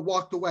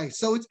 walked away.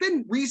 So it's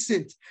been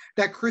recent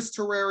that Chris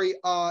Terreri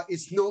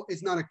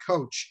is not a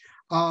coach.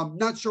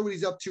 Not sure what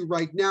he's up to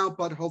right now,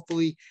 but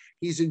hopefully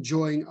he's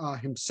enjoying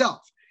himself.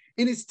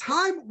 In his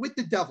time with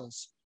the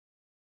Devils,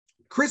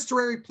 Chris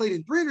Terreri played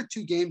in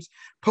 302 games,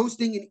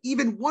 posting an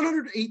even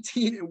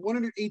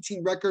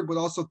 118 record with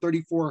also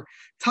 34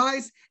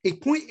 ties, a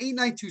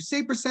 .892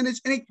 save percentage,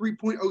 and a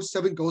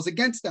 3.07 goals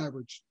against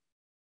average.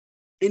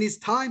 In his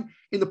time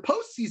in the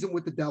postseason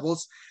with the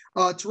Devils,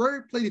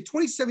 Terreri played in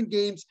 27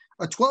 games,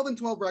 a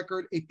 12-12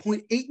 record, a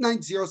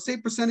 .890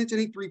 save percentage,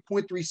 and a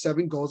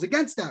 3.37 goals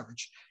against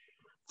average.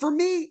 For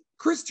me,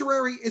 Chris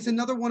Terreri is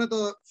another one of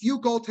the few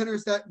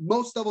goaltenders that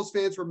most Devils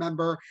fans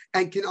remember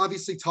and can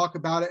obviously talk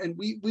about it. And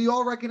we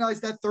all recognize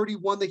that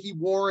 31 that he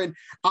wore, and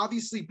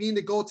obviously being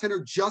the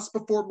goaltender just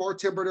before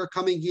Martin Brodeur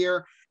coming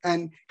here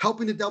and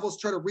helping the Devils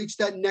try to reach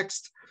that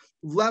next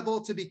level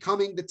to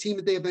becoming the team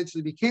that they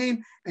eventually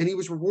became. And he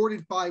was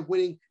rewarded by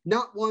winning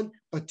not one,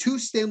 but 2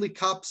 Stanley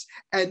Cups,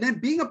 and then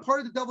being a part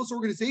of the Devils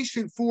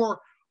organization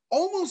for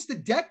almost a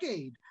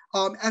decade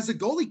as a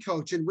goalie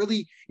coach and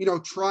really,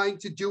 trying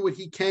to do what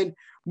he can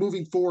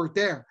moving forward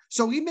there.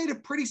 So he made a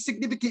pretty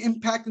significant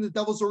impact in the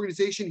Devils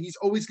organization. He's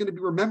always going to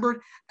be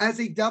remembered as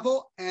a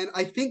Devil. And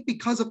I think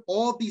because of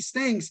all of these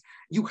things,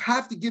 you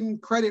have to give him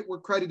credit where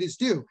credit is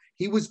due.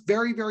 He was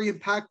very, very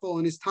impactful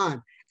in his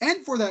time.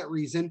 And for that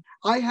reason,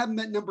 I have him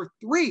at number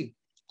 3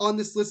 on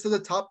this list of the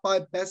top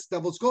 5 best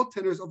Devils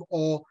goaltenders of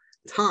all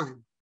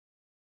time.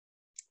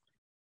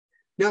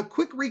 Now,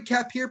 quick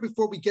recap here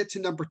before we get to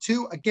number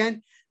 2.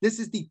 Again, this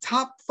is the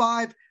top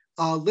 5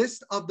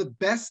 list of the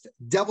best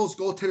Devils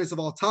goaltenders of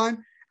all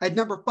time. At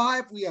number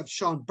 5, we have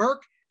Sean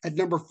Burke. At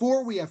number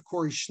 4, we have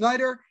Corey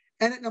Schneider.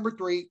 And at number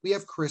 3, we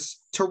have Chris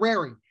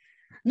Terreri.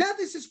 Now,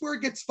 this is where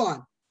it gets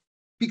fun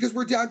because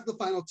we're down to the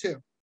final 2.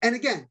 And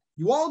again,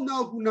 you all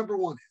know who number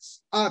 1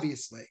 is,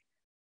 obviously.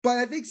 But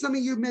I think some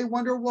of you may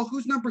wonder, well,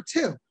 who's number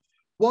 2?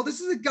 Well, this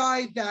is a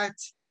guy that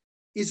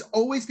is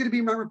always going to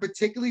be remembered,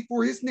 particularly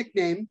for his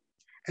nickname,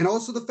 and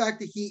also the fact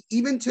that he,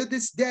 even to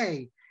this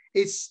day,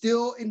 is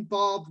still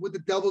involved with the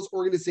Devils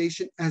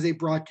organization as a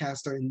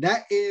broadcaster. And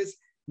that is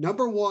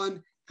number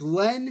 1,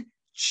 Glenn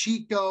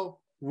Chico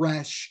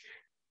Resch.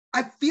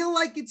 I feel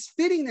like it's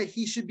fitting that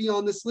he should be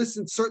on this list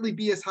and certainly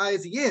be as high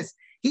as he is.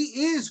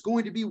 He is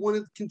going to be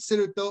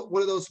considered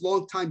one of those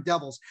longtime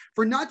Devils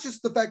for not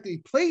just the fact that he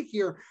played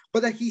here,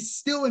 but that he's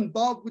still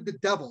involved with the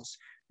Devils.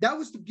 That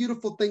was the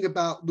beautiful thing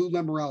about Lou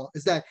Lamoriello,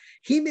 is that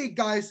he made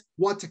guys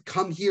want to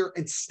come here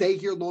and stay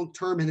here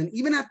long-term. And then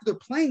even after their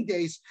playing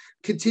days,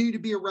 continue to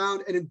be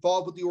around and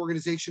involved with the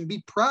organization,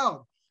 be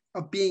proud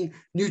of being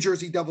New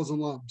Jersey Devils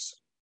alums.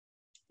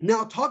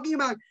 Now, talking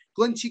about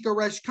Glenn Chico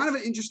Resch, kind of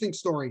an interesting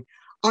story.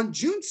 On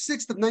June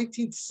 6th of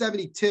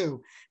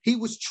 1972, he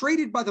was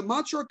traded by the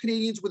Montreal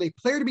Canadiens with a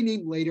player to be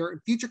named later in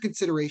future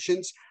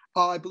considerations.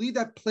 I believe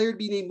that player to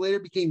be named later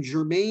became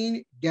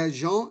Germain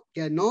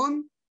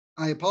Gagnon.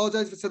 I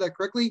apologize if I said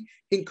that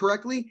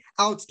incorrectly.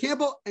 Alex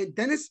Campbell and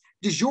Dennis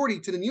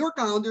DeJordy to the New York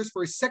Islanders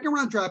for a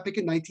second-round draft pick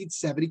in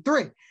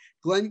 1973.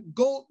 Glenn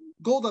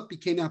Goldup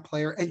became that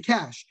player and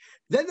cash.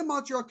 Then the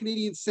Montreal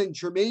Canadiens sent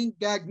Germain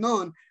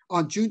Gagnon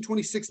on June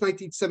 26,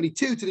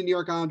 1972 to the New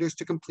York Islanders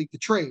to complete the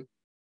trade.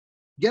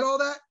 Get all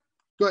that?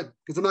 Good,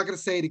 because I'm not going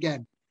to say it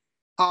again.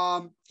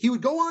 He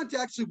would go on to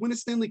actually win a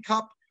Stanley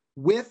Cup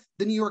with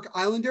the New York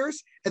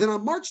Islanders. And then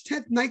on March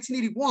 10th,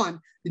 1981,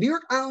 the New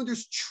York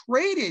Islanders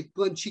traded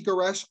Glenn Chico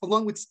Resch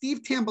along with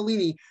Steve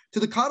Tambellini to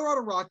the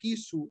Colorado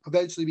Rockies, who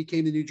eventually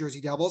became the New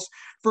Jersey Devils,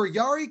 for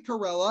Yari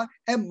Carella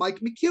and Mike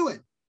McEwen.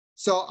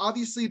 So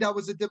obviously that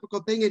was a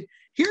difficult thing. And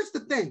here's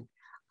the thing.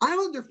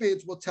 Islander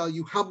fans will tell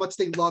you how much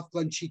they love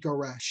Glenn Chico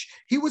Resch.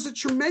 He was a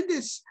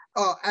tremendous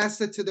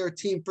asset to their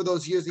team for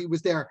those years he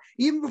was there,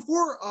 even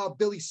before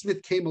Billy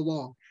Smith came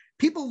along.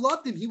 People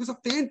loved him. He was a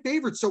fan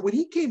favorite. So when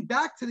he came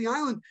back to the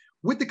island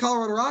with the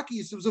Colorado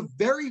Rockies, it was a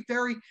very,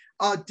 very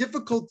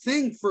difficult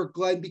thing for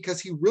Glenn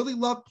because he really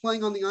loved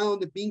playing on the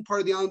island and being part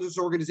of the Islanders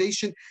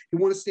organization. He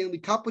won a Stanley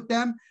Cup with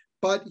them,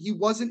 but he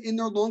wasn't in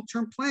their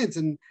long-term plans.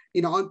 And,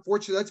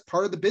 unfortunately, that's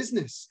part of the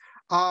business.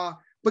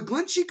 But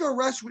Glenn Chico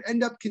Resch would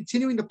end up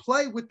continuing to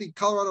play with the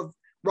Colorado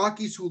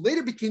Rockies, who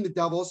later became the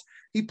Devils.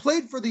 He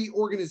played for the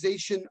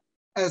organization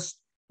as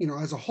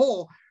a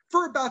whole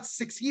for about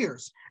 6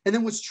 years, and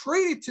then was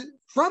traded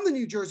from the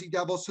New Jersey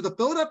Devils to the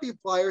Philadelphia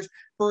Flyers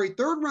for a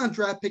third-round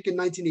draft pick in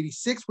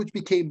 1986, which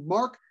became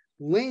Mark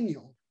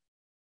Laniel.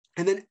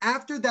 And then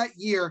after that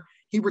year,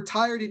 he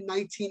retired in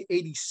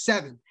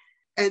 1987.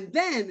 And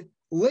then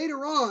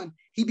later on,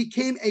 he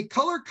became a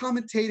color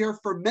commentator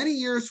for many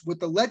years with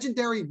the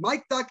legendary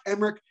Mike Doc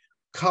Emmerich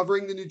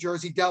covering the New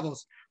Jersey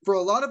Devils. For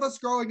a lot of us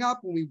growing up,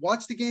 when we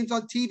watched the games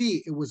on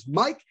TV, it was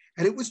Mike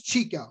and it was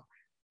Chico.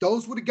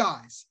 Those were the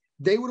guys.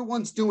 They were the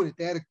ones doing it.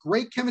 They had a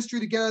great chemistry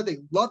together. They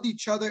loved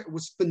each other. It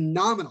was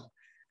phenomenal.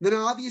 Then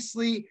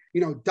obviously,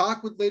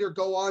 Doc would later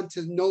go on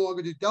to no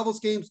longer do Devils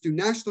games, do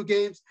national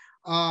games.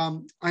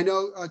 I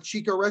know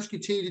Chico Resch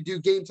continued to do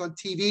games on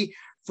TV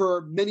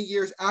for many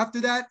years after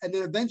that, and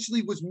then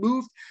eventually was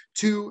moved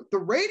to the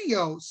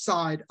radio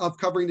side of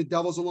covering the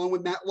Devils along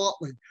with Matt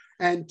Laughlin.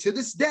 And to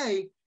this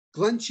day,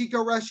 Glenn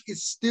Chico Resch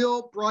is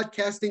still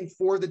broadcasting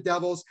for the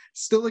Devils,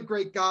 still a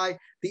great guy.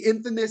 The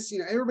infamous,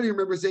 everybody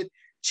remembers it,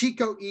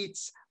 Chico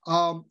Eats.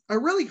 I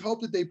really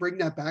hope that they bring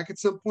that back at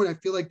some point. I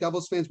feel like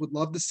Devils fans would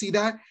love to see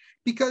that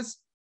because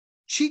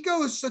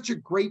Chico is such a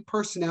great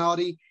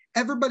personality.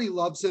 Everybody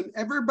loves him.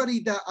 Everybody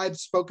that I've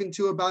spoken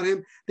to about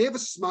him, they have a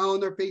smile on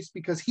their face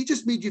because he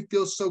just made you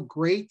feel so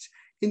great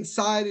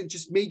inside and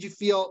just made you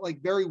feel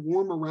like very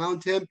warm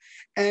around him.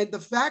 And the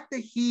fact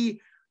that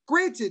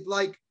granted,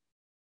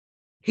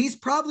 he's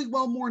probably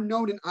well more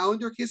known in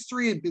Islander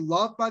history and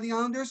beloved by the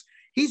Islanders.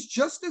 He's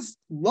just as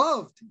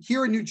loved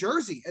here in New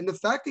Jersey. And the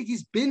fact that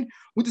he's been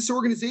with this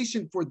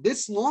organization for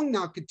this long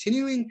now,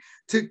 continuing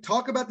to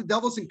talk about the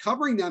Devils and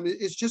covering them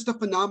is just a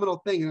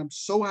phenomenal thing. And I'm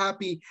so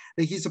happy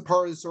that he's a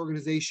part of this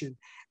organization.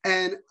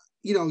 And,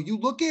 you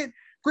look at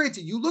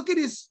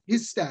his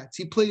stats.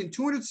 He played in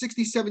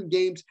 267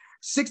 games,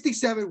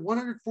 67,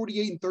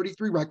 148, and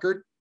 33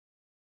 record.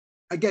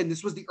 Again,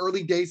 this was the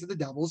early days of the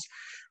Devils.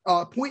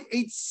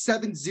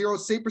 0.870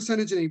 save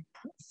percentage and a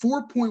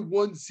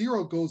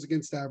 4.10 goals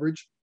against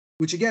average,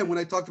 which again, when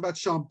I talked about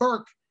Sean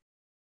Burke,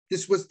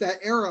 this was that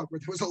era where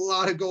there was a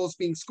lot of goals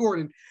being scored.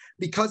 And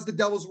because the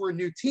Devils were a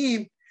new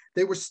team,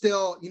 they were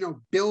still,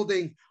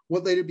 building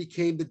what later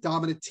became the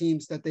dominant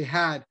teams that they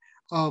had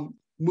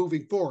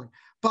moving forward.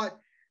 But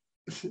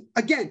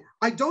again,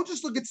 I don't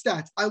just look at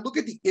stats. I look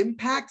at the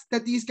impact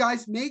that these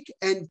guys make.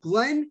 And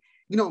Glenn,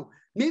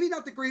 maybe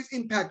not the greatest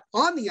impact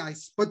on the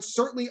ice, but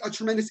certainly a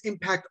tremendous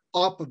impact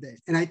off of it.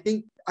 And I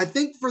think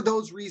for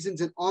those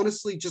reasons, and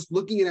honestly, just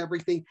looking at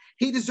everything,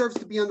 he deserves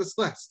to be on this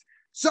list.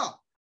 So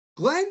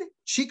Glenn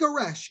Chico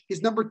Resch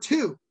is number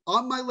 2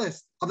 on my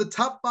list of the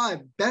top 5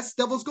 best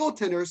Devils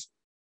goaltenders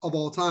of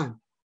all time.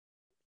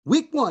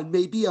 Week 1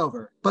 may be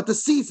over, but the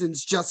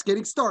season's just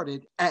getting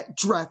started at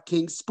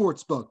DraftKings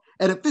Sportsbook,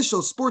 an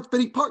official sports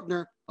betting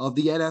partner of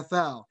the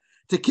NFL.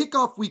 To kick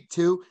off Week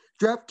 2,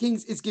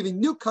 DraftKings is giving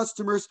new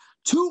customers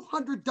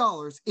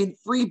 $200 in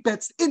free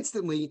bets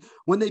instantly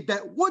when they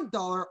bet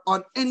 $1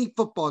 on any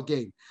football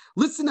game.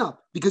 Listen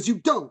up, because you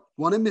don't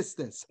want to miss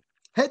this.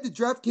 Head to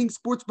DraftKings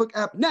Sportsbook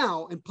app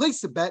now and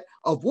place a bet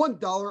of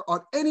 $1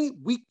 on any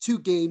Week 2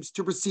 games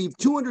to receive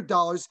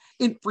 $200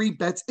 in free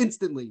bets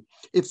instantly.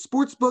 If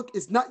Sportsbook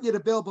is not yet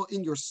available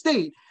in your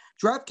state,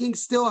 DraftKings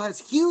still has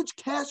huge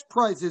cash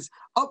prizes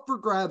up for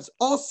grabs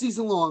all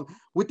season long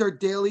with their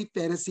daily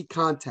fantasy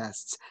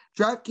contests.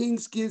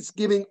 DraftKings is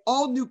giving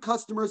all new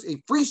customers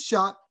a free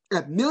shot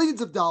at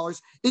millions of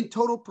dollars in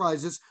total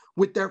prizes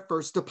with their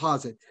first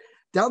deposit.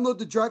 Download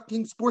the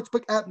DraftKings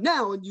Sportsbook app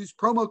now and use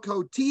promo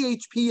code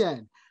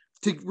THPN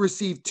to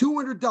receive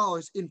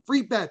 $200 in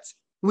free bets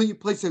when you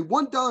place a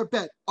 $1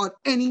 bet on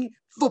any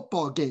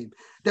football game.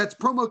 That's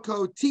promo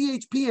code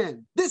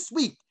THPN this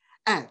week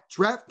at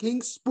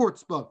DraftKings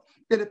Sportsbook,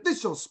 an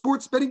official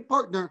sports betting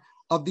partner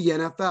of the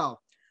NFL.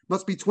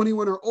 Must be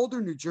 21 or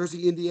older, New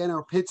Jersey, Indiana,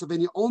 or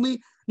Pennsylvania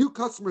only. New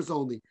customers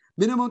only.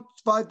 Minimum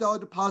 $5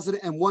 deposit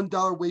and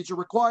 $1 wager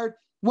required.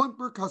 One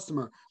per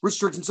customer.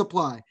 Restrictions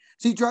apply.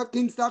 See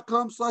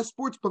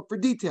DraftKings.com/sportsbook for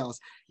details.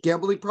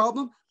 Gambling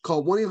problem?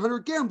 Call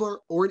 1-800-GAMBLER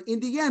or in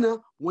Indiana,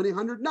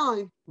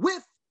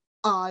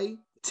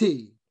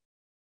 1-800-9-WITH-IT.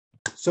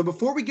 So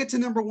before we get to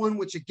number 1,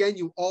 which again,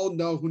 you all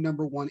know who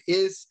number 1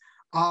 is,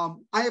 I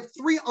have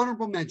 3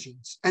 honorable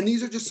mentions, and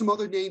these are just some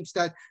other names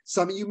that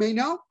some of you may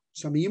know,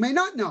 some of you may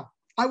not know.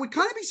 I would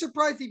kind of be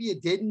surprised if you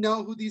didn't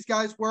know who these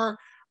guys were,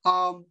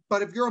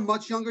 but if you're a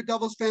much younger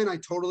Devils fan, I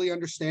totally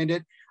understand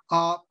it.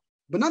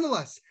 But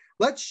nonetheless,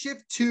 let's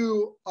shift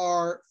to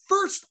our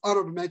first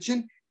honorable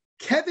mention,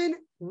 Kevin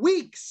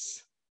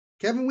Weeks.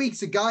 Kevin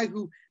Weeks, a guy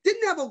who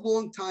didn't have a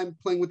long time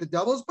playing with the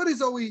Devils, but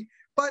there's a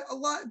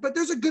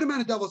good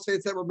amount of Devils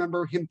fans that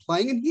remember him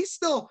playing, and he's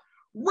still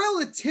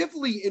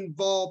relatively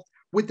involved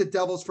with the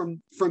Devils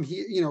from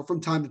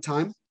time to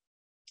time.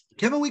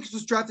 Kevin Weeks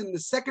was drafted in the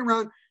second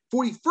round,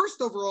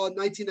 41st overall in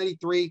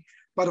 1993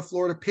 by the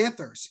Florida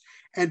Panthers,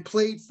 and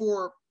played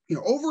for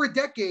over a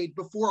decade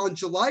before on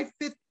July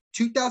 5th,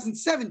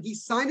 2007, he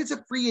signed as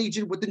a free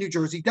agent with the New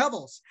Jersey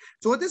Devils.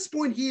 So at this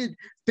point, he had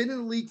been in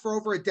the league for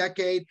over a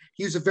decade.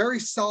 He was a very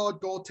solid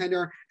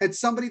goaltender and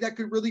somebody that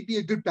could really be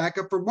a good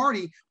backup for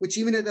Marty, which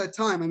even at that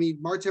time, I mean,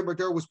 Martin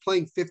Brodeur was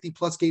playing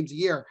 50-plus games a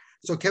year.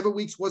 So Kevin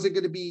Weekes wasn't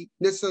going to be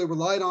necessarily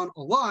relied on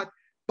a lot,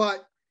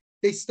 but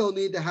they still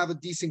need to have a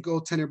decent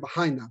goaltender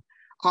behind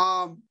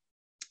them.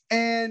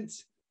 And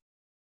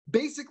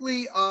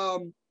basically,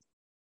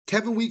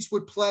 Kevin Weekes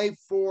would play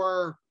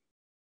for,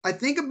 I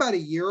think, about a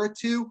year or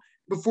two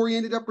before he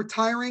ended up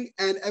retiring.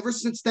 And ever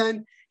since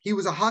then, he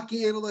was a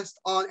hockey analyst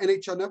on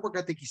NHL Network.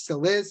 I think he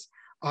still is.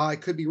 I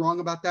could be wrong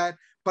about that.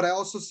 But I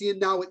also see him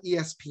now with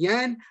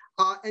ESPN.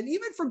 And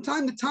even from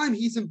time to time,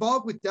 he's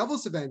involved with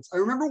Devils events. I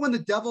remember when the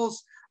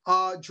Devils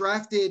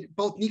drafted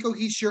both Nico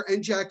Hischier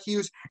and Jack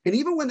Hughes. And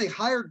even when they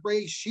hired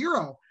Ray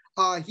Shero,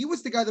 he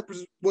was the guy that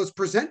was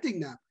presenting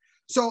them.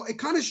 So it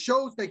kind of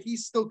shows that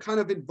he's still kind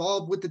of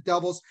involved with the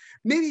Devils,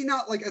 maybe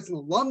not like as an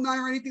alumni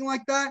or anything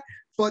like that,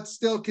 but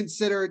still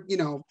considered,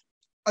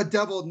 a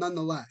Devil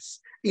nonetheless.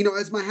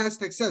 As my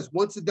hashtag says,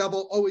 once a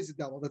Devil, always a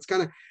Devil. That's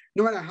kind of,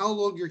 no matter how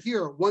long you're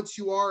here, once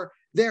you are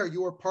there,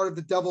 you are part of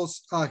the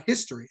Devils'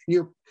 history.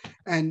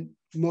 And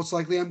most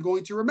likely I'm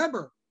going to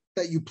remember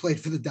that you played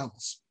for the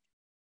Devils.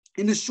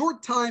 In the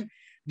short time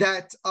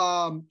that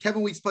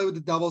Kevin Weekes played with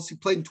the Devils, he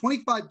played in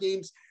 25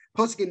 games,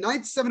 posting a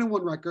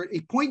 9-7-1 record, a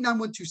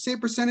 .912 save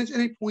percentage,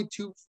 and a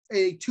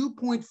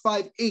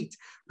 2.58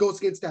 goals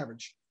against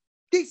average.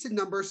 Decent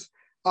numbers.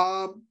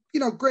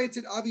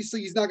 Granted, obviously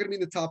he's not going to be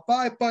in the top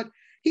 5, but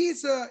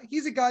he's a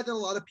guy that a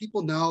lot of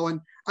people know, and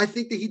I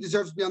think that he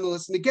deserves to be on the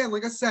list. And again,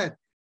 like I said, it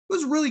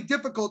was really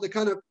difficult to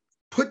kind of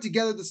put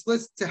together this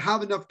list to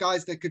have enough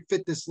guys that could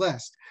fit this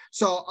list.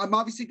 So I'm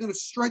obviously going to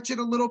stretch it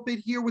a little bit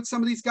here with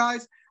some of these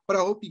guys, but I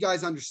hope you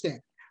guys understand.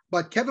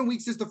 But Kevin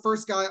Weekes is the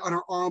first guy on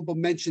our honorable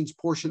mentions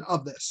portion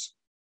of this.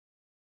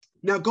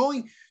 Now,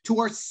 going to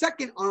our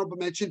second honorable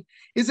mention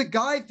is a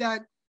guy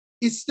that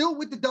is still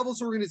with the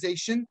Devils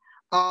organization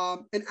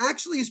and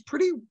actually is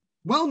pretty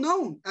well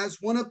known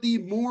as one of the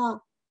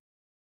more,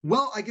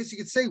 I guess you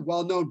could say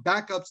well-known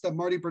backups that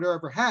Marty Brodeur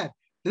ever had.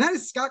 And that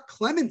is Scott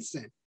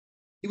Clemmensen.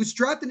 He was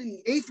drafted in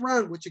the 8th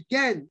round, which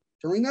again,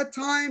 during that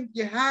time,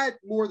 you had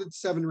more than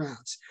 7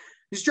 rounds.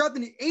 He was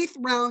drafted in the 8th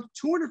round,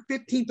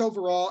 215th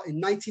overall in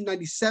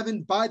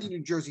 1997 by the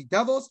New Jersey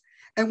Devils,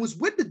 and was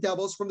with the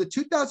Devils from the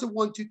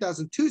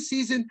 2001-2002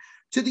 season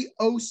to the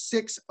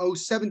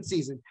 2006-07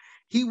 season.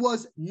 He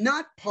was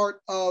not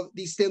part of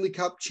the Stanley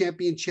Cup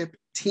championship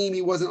team.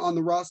 He wasn't on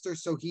the roster,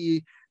 so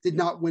he did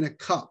not win a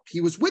cup.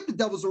 He was with the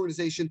Devils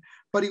organization,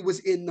 but he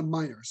was in the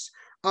minors.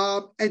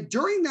 And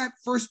during that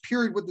first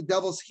period with the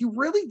Devils, he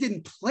really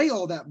didn't play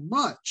all that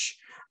much.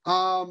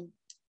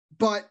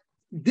 But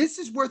this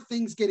is where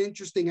things get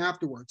interesting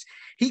afterwards.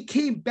 He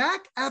came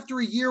back after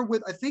a year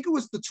with, I think it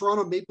was the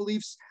Toronto Maple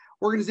Leafs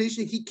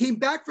organization. He came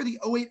back for the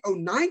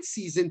 2008-09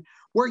 season,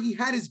 where he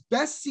had his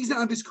best season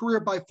of his career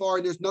by far.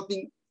 And there's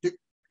nothing,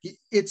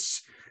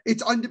 it's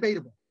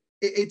undebatable.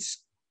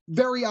 It's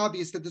very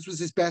obvious that this was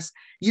his best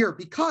year,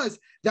 because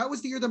that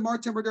was the year that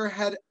Martin Brodeur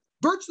had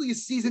virtually a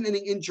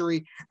season-ending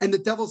injury, and the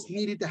Devils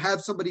needed to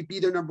have somebody be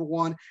their number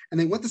one, and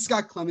they went to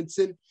Scott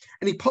Clemmensen,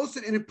 and he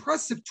posted an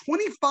impressive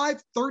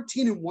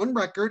 25-13-1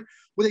 record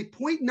with a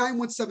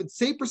 .917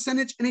 save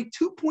percentage and a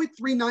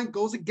 2.39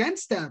 goals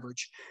against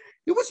average.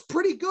 It was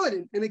pretty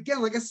good, and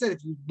again, like I said,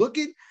 if you look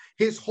at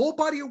his whole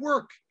body of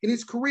work in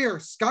his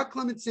career, Scott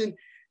Clemmensen,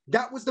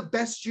 that was the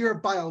best year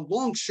by a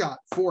long shot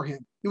for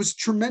him. It was a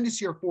tremendous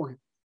year for him.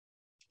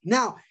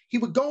 Now, he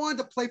would go on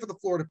to play for the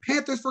Florida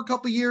Panthers for a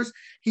couple of years.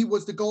 He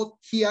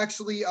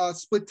actually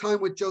split time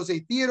with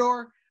Jose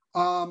Theodore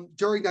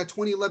during that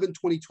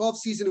 2011-2012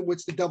 season, in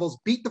which the Devils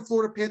beat the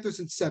Florida Panthers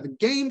in 7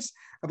 games.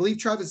 I believe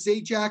Travis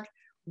Zajac,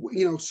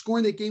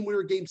 scoring the game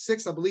winner in Game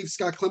 6. I believe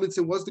Scott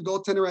Clemmensen was the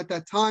goaltender at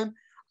that time.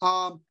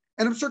 And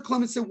I'm sure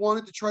Clemmensen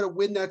wanted to try to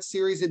win that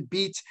series and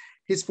beat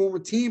his former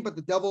team, but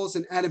the Devils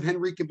and Adam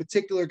Henrique in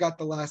particular got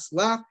the last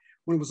laugh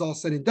when it was all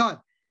said and done.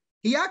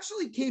 He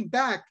actually came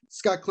back,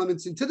 Scott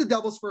Clemmensen, to the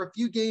Devils for a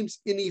few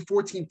games in the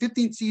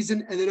 14-15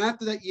 season, and then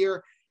after that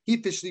year, he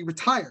officially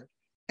retired.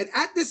 And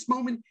at this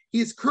moment, he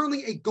is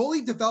currently a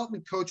goalie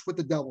development coach with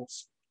the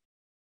Devils.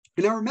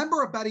 And I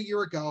remember about a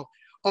year ago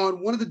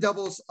on one of the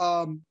Devils,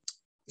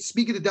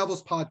 Speak of the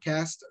Devils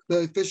podcast, the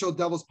official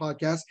Devils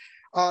podcast,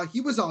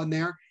 he was on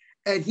there,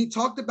 and he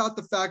talked about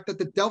the fact that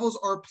the Devils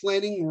are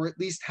planning, or at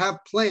least have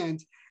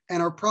planned,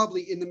 and are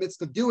probably in the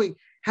midst of doing,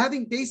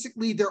 having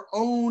basically their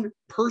own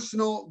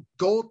personal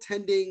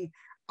goaltending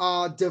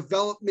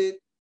development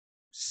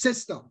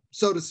system,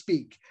 so to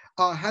speak,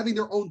 having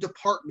their own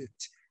department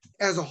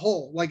as a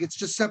whole. Like, it's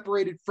just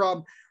separated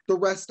from the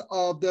rest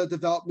of the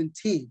development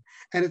team.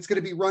 And it's going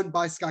to be run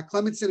by Scott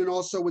Clemmensen and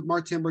also with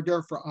Martin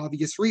Brodeur for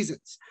obvious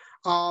reasons.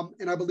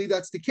 And I believe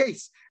that's the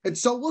case. And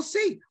so we'll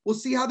see. We'll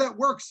see how that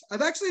works.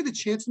 I've actually had the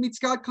chance to meet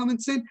Scott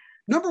Clemmensen.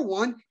 Number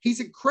one, he's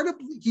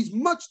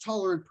much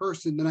taller in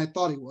person than I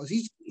thought he was.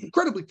 He's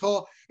incredibly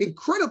tall,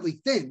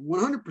 incredibly thin,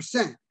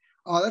 100%.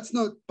 That's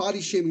not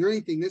body shaming or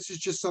anything. This is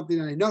just something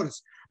that I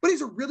noticed. but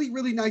he's a really,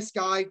 really nice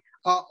guy,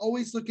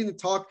 always looking to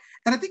talk.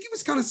 And I think he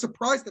was kind of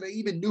surprised that I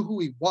even knew who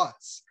he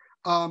was.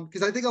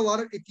 Because I think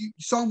if you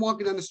saw him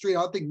walking down the street,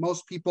 I don't think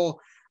most people,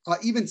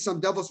 even some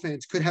Devils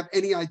fans, could have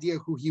any idea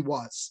who he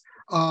was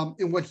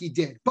and what he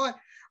did. But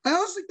I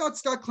honestly thought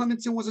Scott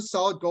Clemmensen was a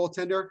solid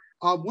goaltender,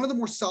 one of the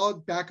more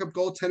solid backup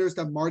goaltenders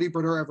that Marty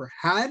Brodeur ever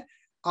had.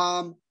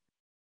 And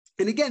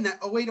again, that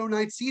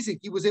 08-09 season,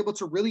 he was able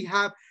to really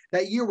have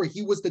that year where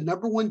he was the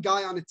number one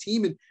guy on the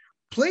team and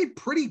played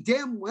pretty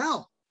damn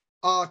well,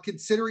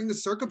 considering the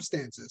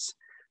circumstances.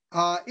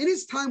 In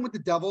his time with the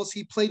Devils,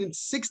 he played in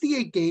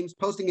 68 games,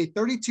 posting a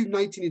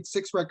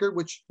 32-19-6 record,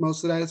 which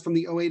most of that is from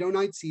the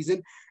 08-09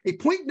 season, a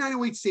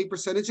 .908 save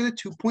percentage, and a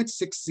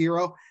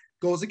 2.60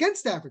 goals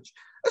against average.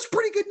 That's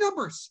pretty good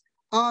numbers.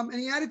 And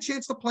he had a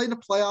chance to play in the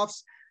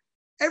playoffs.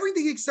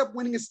 Everything except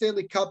winning a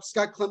Stanley Cup,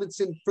 Scott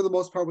Clemmensen, for the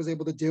most part, was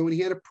able to do. And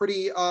he had a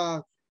pretty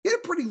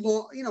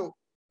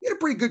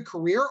good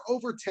career,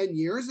 over 10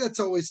 years. That's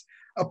always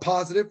a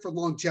positive for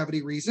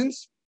longevity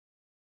reasons.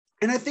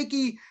 And I think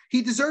he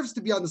deserves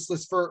to be on this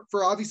list for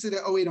obviously the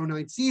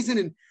 08-09 season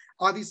and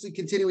obviously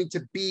continuing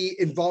to be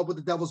involved with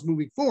the Devils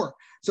moving forward.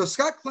 So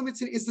Scott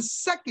Clemmensen is the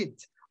second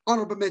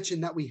honorable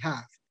mention that we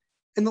have.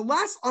 And the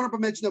last honorable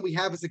mention that we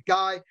have is a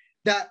guy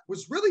that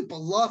was really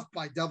beloved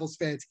by Devils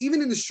fans,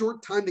 even in the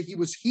short time that he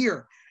was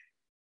here.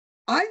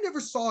 I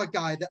never saw a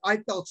guy that I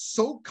felt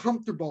so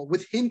comfortable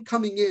with him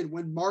coming in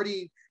when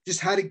Marty just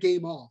had a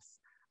game off.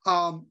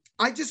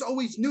 I just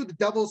always knew the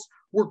Devils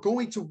were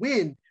going to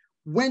win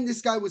when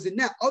this guy was in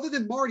net. Other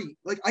than Marty,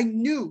 I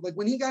knew,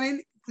 when he got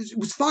in, it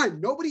was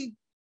fine. Nobody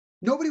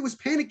was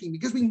panicking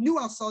because we knew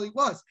how solid he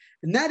was.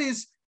 And that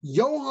is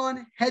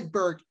Johan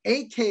Hedberg,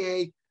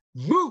 a.k.a.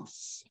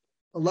 Moose.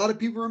 A lot of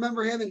people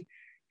remember him. And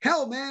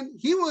hell, man,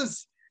 he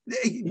was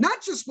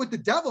not just with the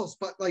Devils,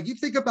 but you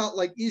think about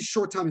his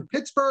short time in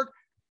Pittsburgh,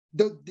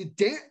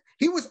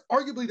 he was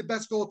arguably the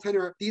best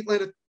goaltender the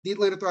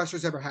Atlanta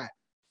Thrashers ever had.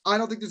 I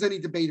don't think there's any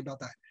debate about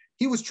that.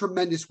 He was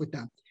tremendous with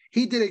them.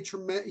 He did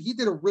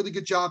a really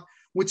good job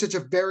with such a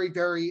very,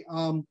 very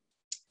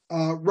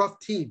rough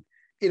team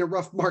in a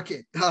rough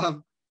market.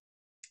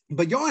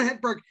 But Johan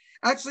Hedberg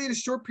actually had a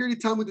short period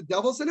of time with the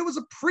Devils, and it was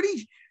a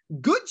pretty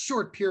good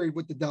short period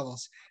with the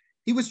Devils.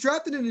 He was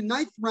drafted in the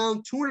 9th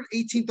round,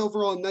 218th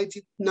overall in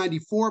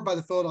 1994 by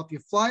the Philadelphia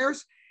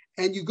Flyers.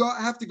 And you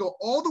have to go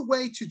all the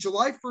way to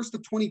July 1st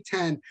of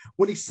 2010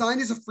 when he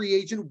signed as a free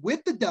agent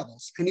with the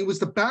Devils. And he was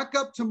the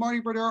backup to Marty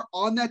Brodeur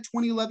on that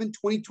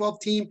 2011-2012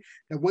 team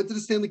that went to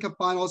the Stanley Cup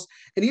Finals.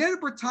 And he ended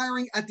up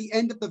retiring at the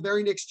end of the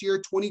very next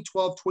year,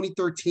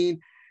 2012-2013.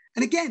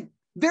 And again,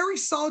 very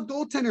solid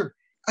goaltender,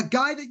 a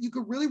guy that you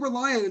could really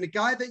rely on and a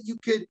guy that you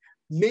could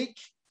make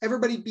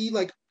everybody be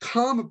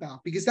calm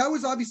about, because that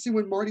was obviously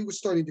when Marty was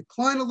starting to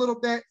decline a little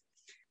bit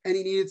and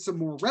he needed some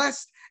more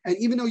rest. And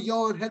even though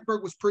Johan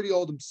Hedberg was pretty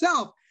old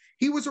himself,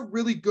 he was a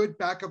really good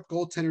backup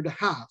goaltender to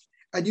have.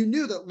 And you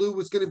knew that Lou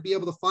was going to be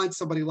able to find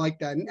somebody like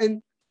that.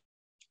 And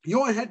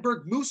Johan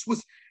Hedberg, Moose,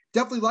 was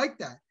definitely like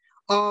that.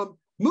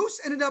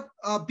 Moose ended up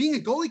being a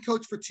goalie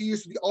coach for 2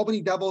 years with the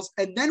Albany Devils,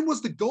 and then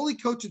was the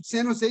goalie coach in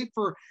San Jose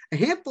for a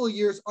handful of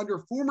years under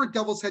former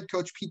Devils head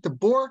coach Pete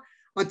DeBoer,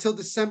 until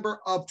December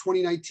of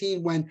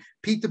 2019, when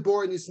Pete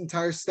DeBoer and his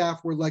entire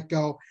staff were let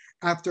go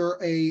after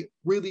a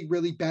really,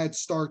 really bad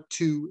start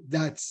to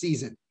that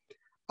season.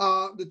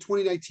 The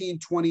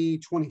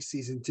 2019-2020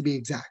 season, to be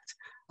exact.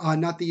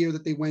 Not the year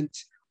that they went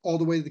all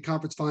the way to the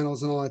conference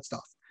finals and all that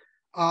stuff.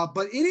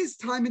 But in his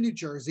time in New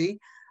Jersey,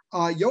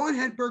 Johan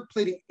Hedberg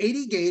played in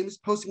 80 games,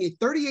 posting a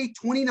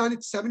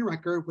 38-29-7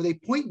 record with a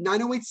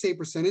 .908 save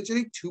percentage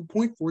and a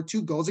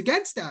 2.42 goals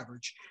against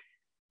average.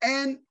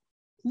 And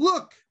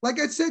look, like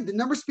I said, the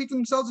numbers speak for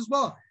themselves as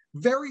well.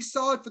 Very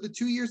solid for the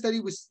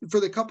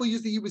couple of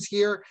years that he was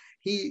here.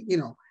 He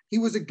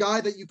was a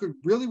guy that you could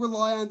really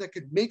rely on, that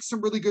could make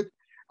some really good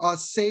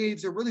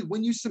saves and really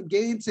win you some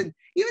games. And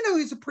even though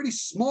he's a pretty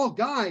small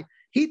guy,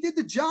 he did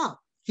the job.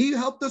 He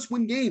helped us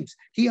win games.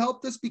 He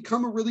helped us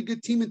become a really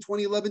good team in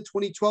 2011,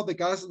 2012 that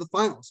got us to the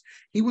finals.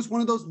 He was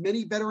one of those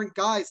many veteran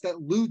guys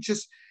that Lou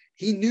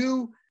he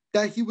knew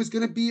that he was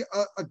going to be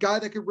a guy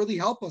that could really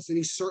help us, and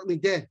he certainly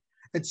did.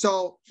 And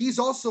so he's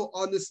also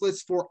on this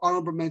list for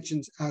honorable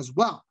mentions as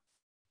well.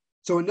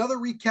 So another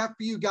recap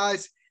for you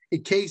guys,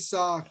 in case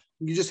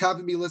you just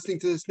happen to be listening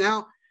to this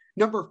now.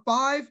 Number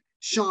 5,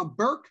 Sean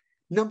Burke.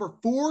 Number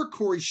 4,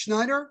 Corey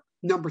Schneider.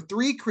 Number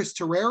 3, Chris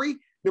Terreri.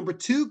 Number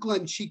 2,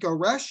 Glenn Chico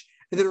Resch.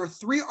 And then our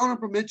 3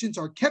 honorable mentions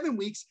are Kevin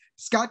Weeks,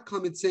 Scott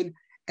Clemmensen,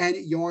 and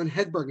Johan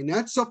Hedberg. And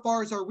that's so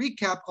far as our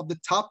recap of the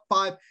top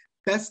 5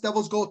 best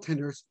Devils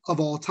goaltenders of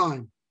all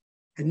time.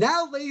 And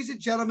now, ladies and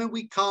gentlemen,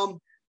 we come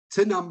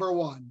to number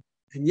 1.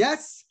 And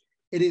yes,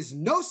 it is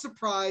no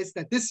surprise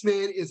that this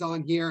man is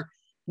on here.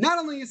 Not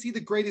only is he the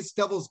greatest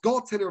Devils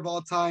goaltender of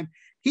all time,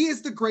 he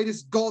is the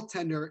greatest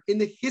goaltender in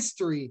the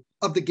history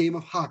of the game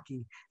of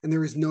hockey. And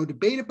there is no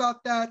debate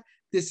about that.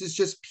 This is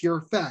just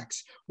pure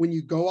facts. When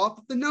you go off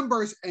of the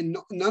numbers, and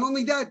not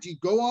only that, you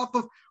go off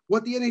of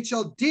what the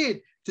NHL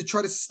did to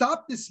try to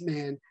stop this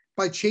man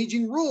by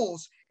changing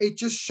rules it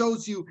just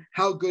shows you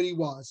how good he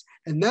was.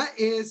 And that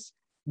is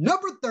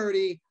number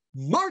 30,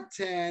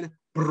 Martin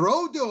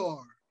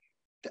Brodeur.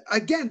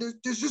 Again,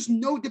 there's just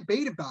no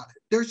debate about it.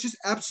 There's just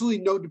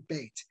absolutely no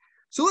debate.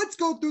 So let's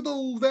go through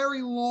the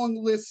very long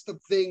list of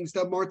things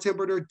that Martin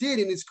Brodeur did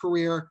in his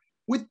career,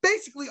 with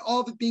basically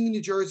all of it being in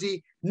New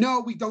Jersey.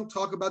 No, we don't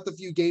talk about the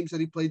few games that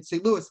he played in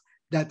St. Louis.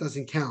 That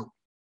doesn't count.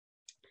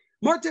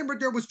 Martin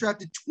Brodeur was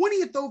drafted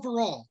 20th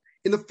overall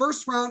in the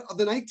first round of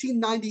the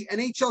 1990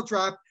 NHL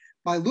draft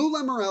by Lou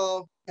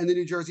Lamoriello and the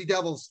New Jersey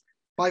Devils.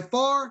 By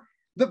far,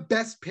 the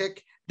best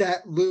pick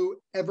that Lou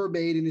ever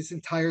made in his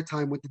entire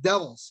time with the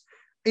Devils.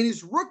 In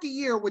his rookie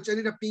year, which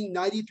ended up being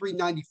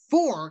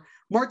 93-94,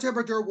 Martin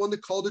Brodeur won the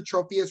Calder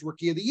Trophy as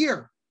Rookie of the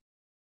Year.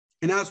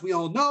 And as we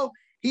all know,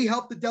 he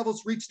helped the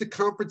Devils reach the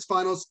conference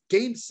finals,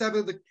 Game 7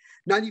 of the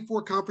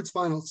 94 conference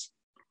finals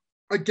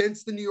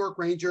against the New York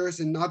Rangers.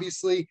 And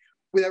obviously,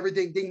 with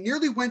everything, they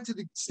nearly went to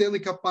the Stanley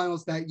Cup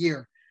finals that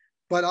year.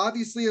 But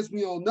obviously, as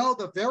we all know,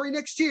 the very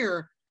next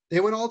year,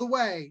 they went all the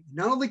way.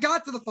 Not only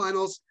got to the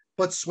finals,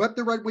 but swept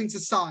the Red Wings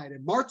aside.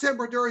 And Martin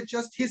Brodeur, in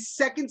just his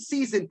second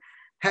season,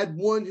 had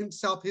won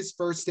himself his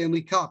first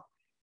Stanley Cup.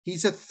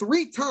 He's a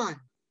 3-time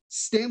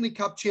Stanley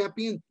Cup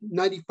champion,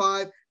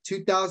 95,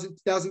 2000,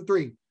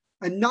 2003.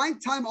 A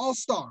 9-time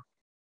All-Star,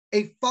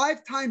 a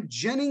 5-time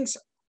Jennings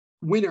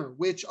winner,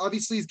 which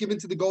obviously is given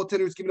to the goaltender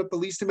who's given up the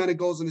least amount of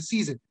goals in a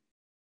season.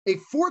 A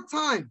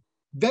 4-time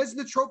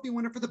Vezina Trophy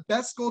winner for the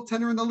best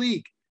goaltender in the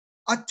league.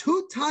 A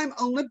 2-time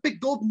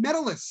Olympic gold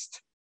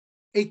medalist.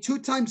 A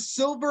 2-time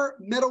silver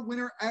medal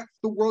winner at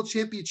the World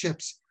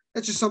Championships.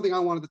 That's just something I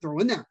wanted to throw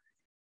in there.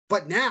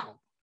 But now,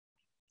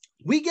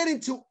 we get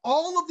into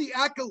all of the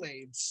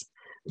accolades,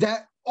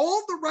 that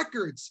all the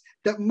records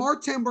that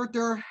Martin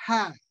Brodeur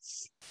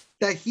has,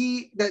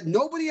 that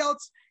nobody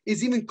else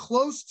is even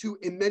close to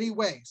in many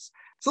ways.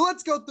 So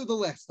let's go through the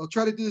list. I'll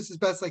try to do this as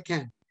best I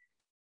can.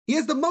 He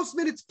has the most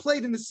minutes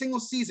played in a single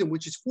season,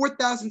 which is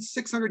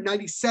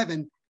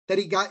 4,697 that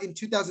he got in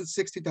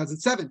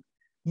 2006-2007.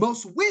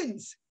 Most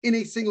wins in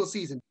a single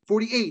season,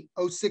 48,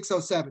 06,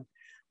 07.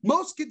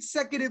 Most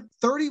consecutive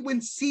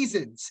 30-win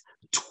seasons,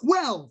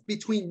 12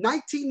 between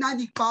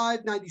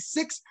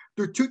 1995-96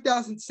 through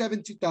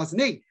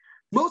 2007-2008.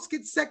 Most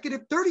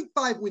consecutive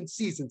 35-win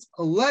seasons,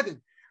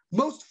 11.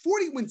 Most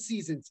 40-win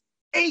seasons,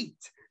 8.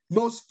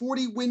 Most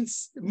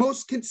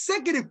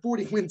consecutive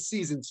 40-win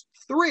seasons,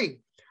 3.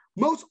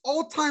 Most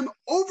all-time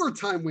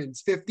overtime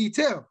wins,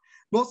 52.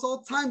 Most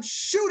all-time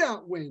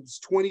shootout wins,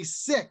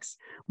 26.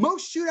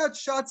 Most shootout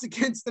shots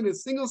against in a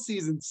single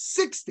season,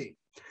 60.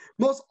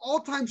 Most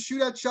all-time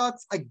shootout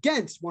shots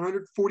against,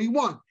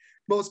 141.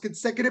 Most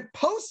consecutive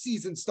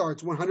postseason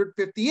starts,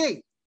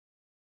 158.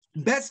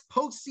 Best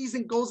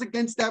postseason goals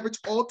against average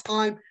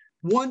all-time,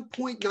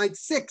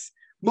 1.96.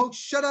 Most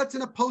shutouts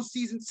in a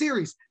postseason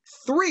series,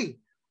 3.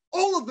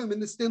 All of them in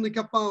the Stanley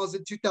Cup Finals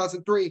in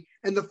 2003.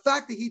 And the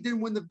fact that he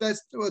didn't win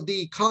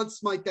the Conn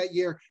Smythe that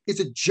year is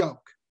a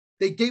joke.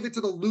 They gave it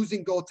to the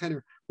losing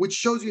goaltender, which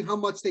shows you how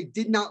much they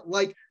did not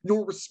like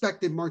nor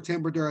respected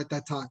Martin Brodeur at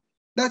that time.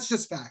 That's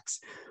just facts.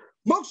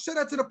 Most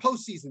shutouts in a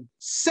postseason,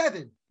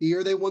 7, the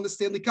year they won the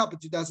Stanley Cup in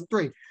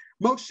 2003.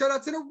 Most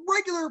shutouts in a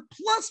regular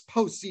plus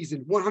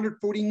postseason,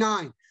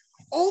 149.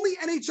 Only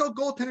NHL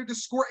goaltender to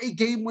score a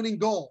game-winning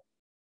goal.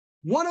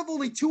 One of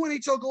only 2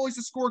 NHL goalies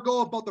to score a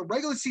goal in both the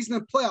regular season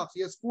and playoffs.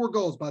 He has 4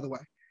 goals, by the way.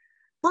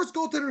 First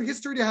goaltender in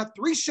history to have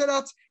 3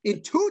 shutouts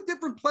in 2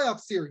 different playoff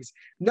series.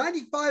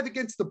 95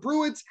 against the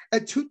Bruins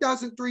and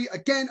 2003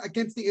 again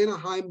against the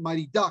Anaheim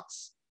Mighty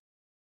Ducks.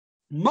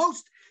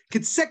 Most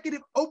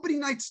consecutive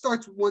opening night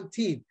starts with one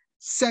team,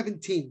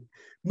 17.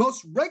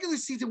 Most regular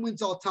season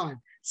wins all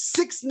time,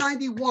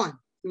 691.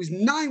 It was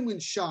 9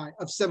 wins shy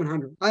of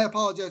 700. I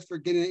apologize for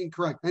getting it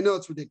incorrect. I know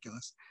it's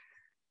ridiculous.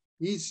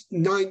 He's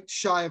 9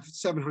 shy of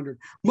 700.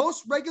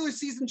 Most regular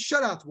season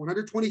shutouts,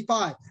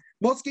 125.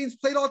 Most games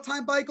played all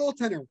time by a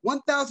goaltender,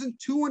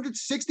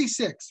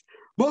 1,266.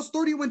 Most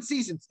 30-win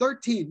seasons,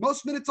 13.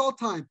 Most minutes all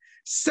time,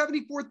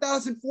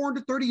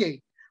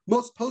 74,438.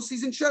 Most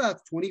postseason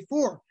shutouts,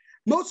 24.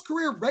 Most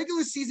career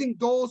regular season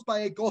goals by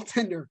a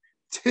goaltender,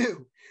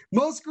 2.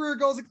 Most career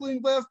goals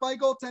including playoffs by a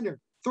goaltender,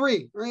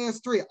 3. Or he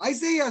has 3.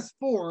 Isaiah has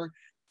 4,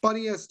 but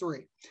he has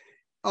 3.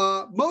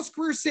 Most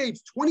career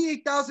saves,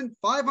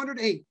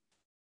 28,508.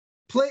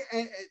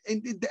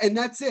 And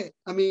that's it.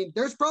 I mean,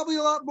 there's probably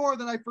a lot more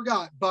that I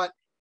forgot, but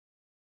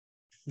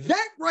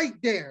that right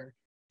there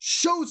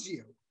shows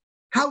you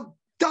how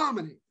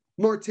dominant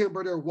Martin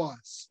Brodeur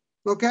was.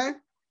 Okay?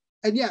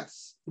 And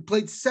yes, he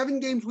played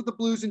 7 games with the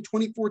Blues in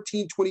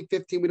 2014,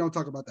 2015. We don't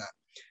talk about that.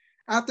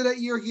 After that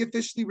year, he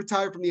officially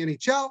retired from the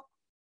NHL.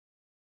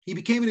 He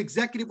became an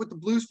executive with the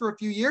Blues for a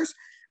few years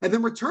and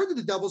then returned to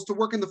the Devils to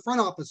work in the front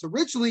office,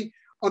 originally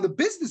on the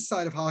business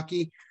side of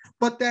hockey,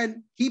 but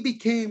then he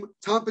became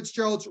Tom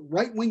Fitzgerald's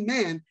right-wing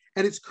man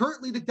and is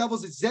currently the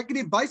Devils'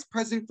 executive vice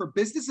president for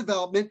business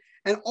development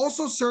and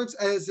also serves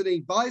as an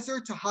advisor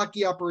to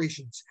hockey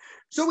operations.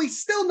 So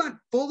he's still not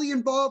fully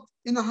involved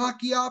in the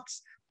hockey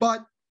ops,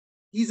 but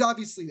he's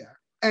obviously there.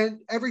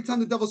 And every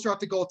time the Devils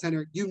draft a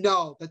goaltender, you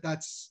know that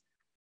that's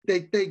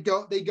They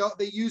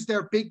use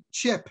their big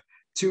chip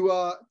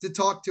to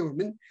talk to him.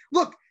 And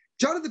look,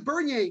 Jonathan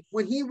Bernier,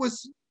 when he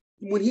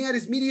had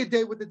his media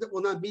day when he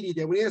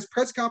had his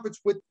press conference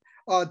with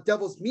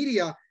Devils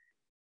media,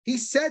 he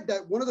said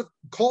that one of the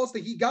calls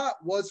that he got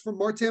was from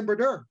Martin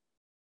Brodeur,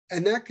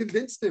 and that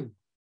convinced him.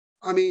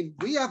 I mean,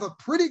 we have a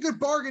pretty good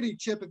bargaining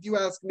chip, if you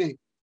ask me.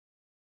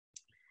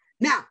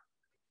 Now,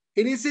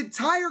 in his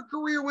entire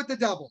career with the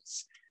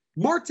Devils,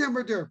 Martin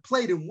Brodeur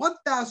played in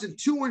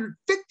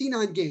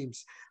 1,259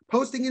 games,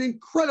 posting an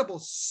incredible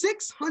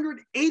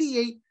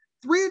 688,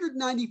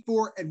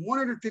 394, and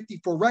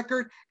 154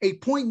 record, a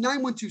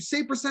 .912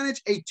 save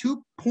percentage, a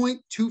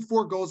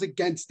 2.24 goals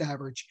against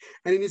average.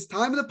 And in his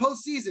time in the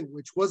postseason,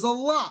 which was a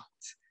lot,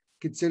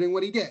 considering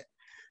what he did,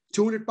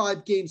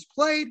 205 games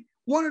played,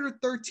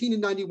 113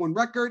 and 91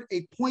 record,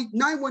 a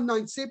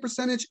 .919 save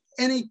percentage,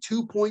 and a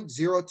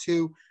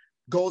 2.02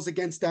 goals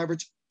against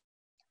average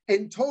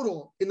in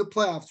total in the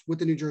playoffs with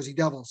the New Jersey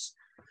Devils.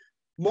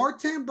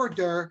 Martin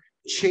Brodeur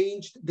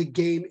changed the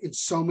game in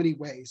so many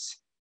ways.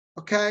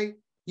 Okay?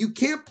 You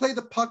can't play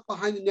the puck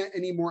behind the net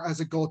anymore as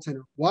a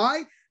goaltender.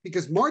 Why?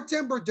 Because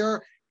Martin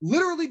Brodeur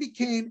literally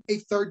became a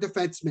third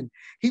defenseman.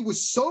 He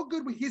was so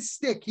good with his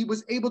stick. He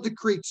was able to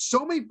create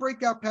so many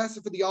breakout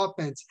passes for the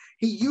offense.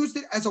 He used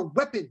it as a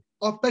weapon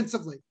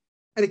offensively.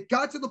 And it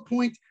got to the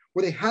point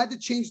where they had to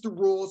change the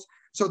rules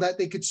so that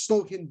they could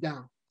slow him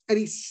down. And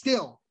he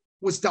still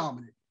was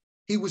dominant.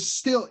 He was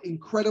still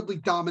incredibly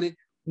dominant,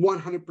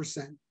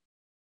 100%.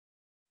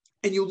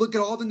 And you look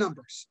at all the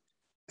numbers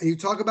and you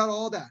talk about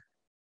all that.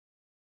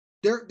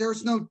 There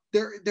is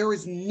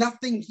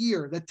nothing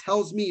here that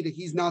tells me that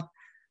he's not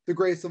the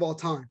greatest of all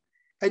time.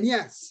 And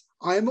yes,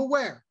 I am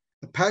aware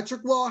that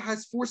Patrick Roy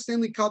has 4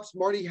 Stanley Cups,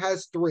 Marty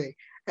has 3.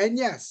 And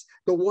yes,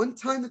 the one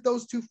time that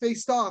those two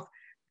faced off,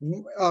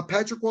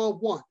 Patrick Roy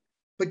won.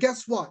 But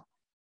guess what?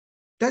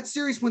 That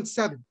series went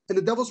 7, and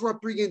the Devils were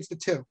up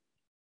 3-2.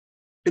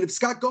 And if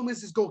Scott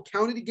Gomez's goal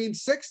counted in Game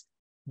 6,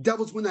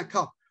 Devils win that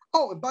cup.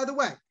 Oh, and by the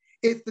way,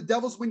 if the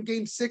Devils win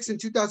Game 6 in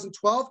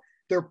 2012,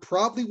 they're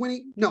probably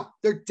winning. No,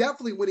 they're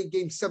definitely winning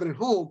Game 7 at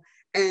home.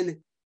 And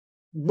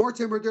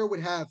Martin Brodeur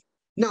would have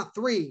not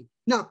 3,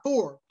 not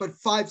 4, but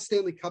 5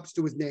 Stanley Cups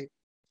to his name.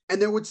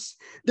 And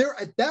there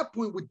at that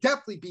point would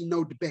definitely be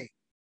no debate.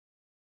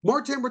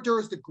 Martin Brodeur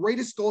is the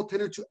greatest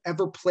goaltender to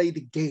ever play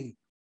the game.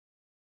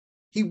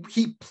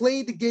 He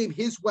played the game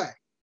his way.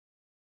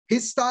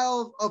 His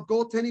style of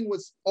goaltending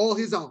was all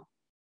his own.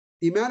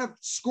 The amount of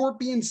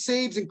scorpion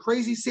saves and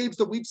crazy saves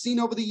that we've seen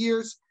over the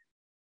years,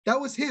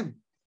 that was him.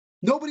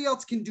 Nobody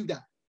else can do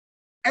that.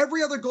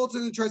 Every other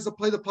goaltender tries to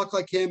play the puck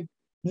like him.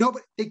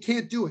 Nobody, they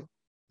can't do it.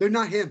 They're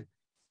not him.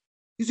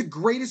 He's the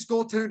greatest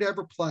goaltender to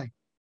ever play.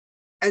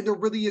 And there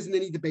really isn't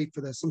any debate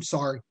for this. I'm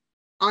sorry.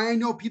 I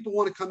know people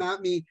want to come at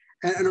me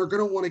and are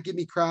going to want to give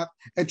me crap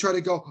and try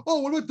to go, oh,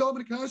 what about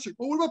Dominik Hasek?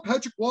 Oh, what about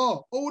Patrick Roy?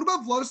 Oh, what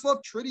about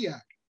Vladislav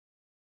Tretiak?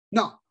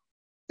 No,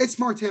 it's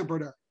Martin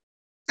Brodeur.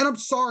 And I'm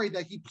sorry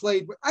that he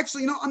played.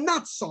 Actually, I'm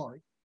not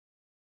sorry.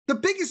 The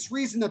biggest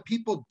reason that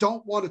people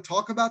don't want to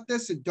talk about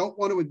this and don't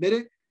want to admit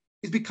it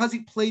is because he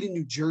played in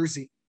New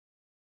Jersey.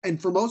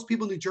 And for most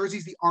people, New Jersey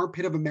is the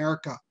armpit of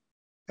America.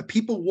 And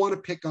people want to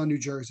pick on New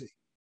Jersey.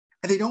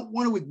 And they don't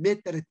want to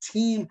admit that a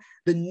team,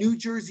 the New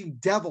Jersey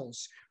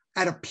Devils,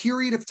 at a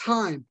period of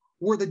time,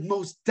 were the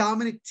most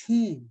dominant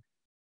team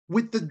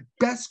with the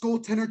best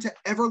goaltender to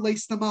ever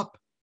lace them up.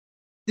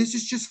 This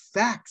is just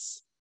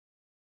facts.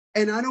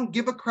 And I don't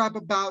give a crap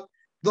about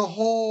the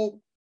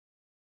whole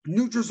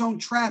neutral zone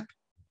trap.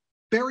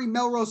 Barry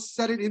Melrose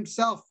said it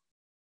himself.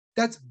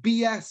 That's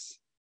BS.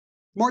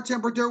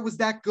 Martin Brodeur was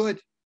that good.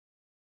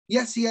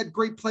 Yes, he had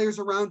great players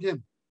around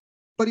him,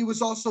 but he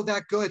was also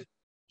that good.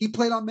 He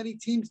played on many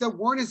teams that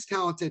weren't as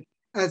talented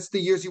as the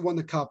years he won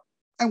the cup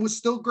and was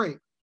still great.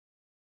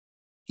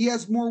 He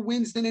has more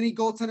wins than any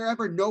goaltender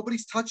ever.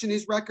 Nobody's touching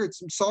his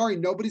records. I'm sorry.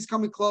 Nobody's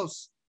coming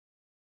close.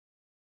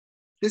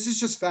 This is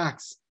just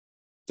facts.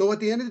 So at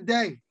the end of the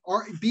day,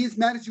 be as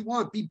mad as you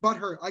want. Be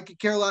butthurt. I could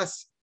care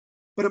less.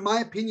 But in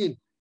my opinion,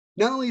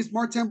 not only is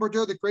Martin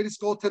Brodeur the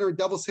greatest goaltender in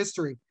Devils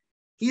history,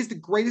 he is the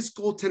greatest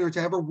goaltender to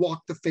ever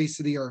walk the face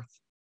of the earth.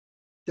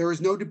 There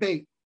is no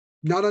debate.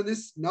 Not on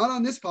this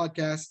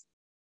podcast.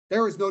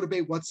 There is no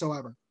debate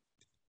whatsoever.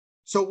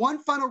 So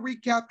one final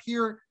recap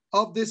here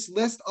of this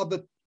list,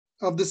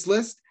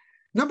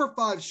 Number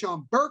 5,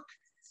 Sean Burke.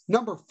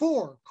 Number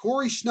 4,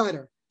 Corey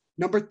Schneider.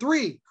 Number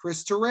 3,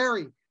 Chris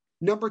Terreri.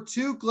 Number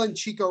 2, Glenn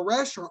Chico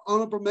Resch. Our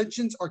honorable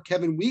mentions are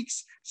Kevin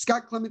Weeks,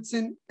 Scott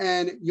Clemenson,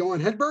 and Johan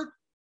Hedberg.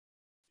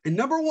 And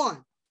number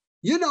 1,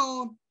 you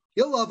know him,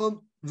 you love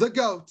him, the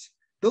GOAT,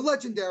 the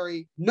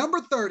legendary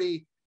number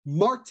 30,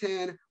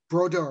 Martin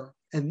Brodeur.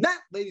 And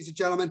that, ladies and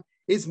gentlemen,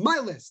 is my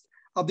list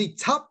of the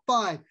top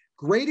 5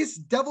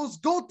 greatest Devils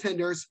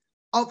goaltenders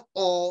of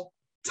all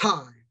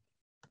time.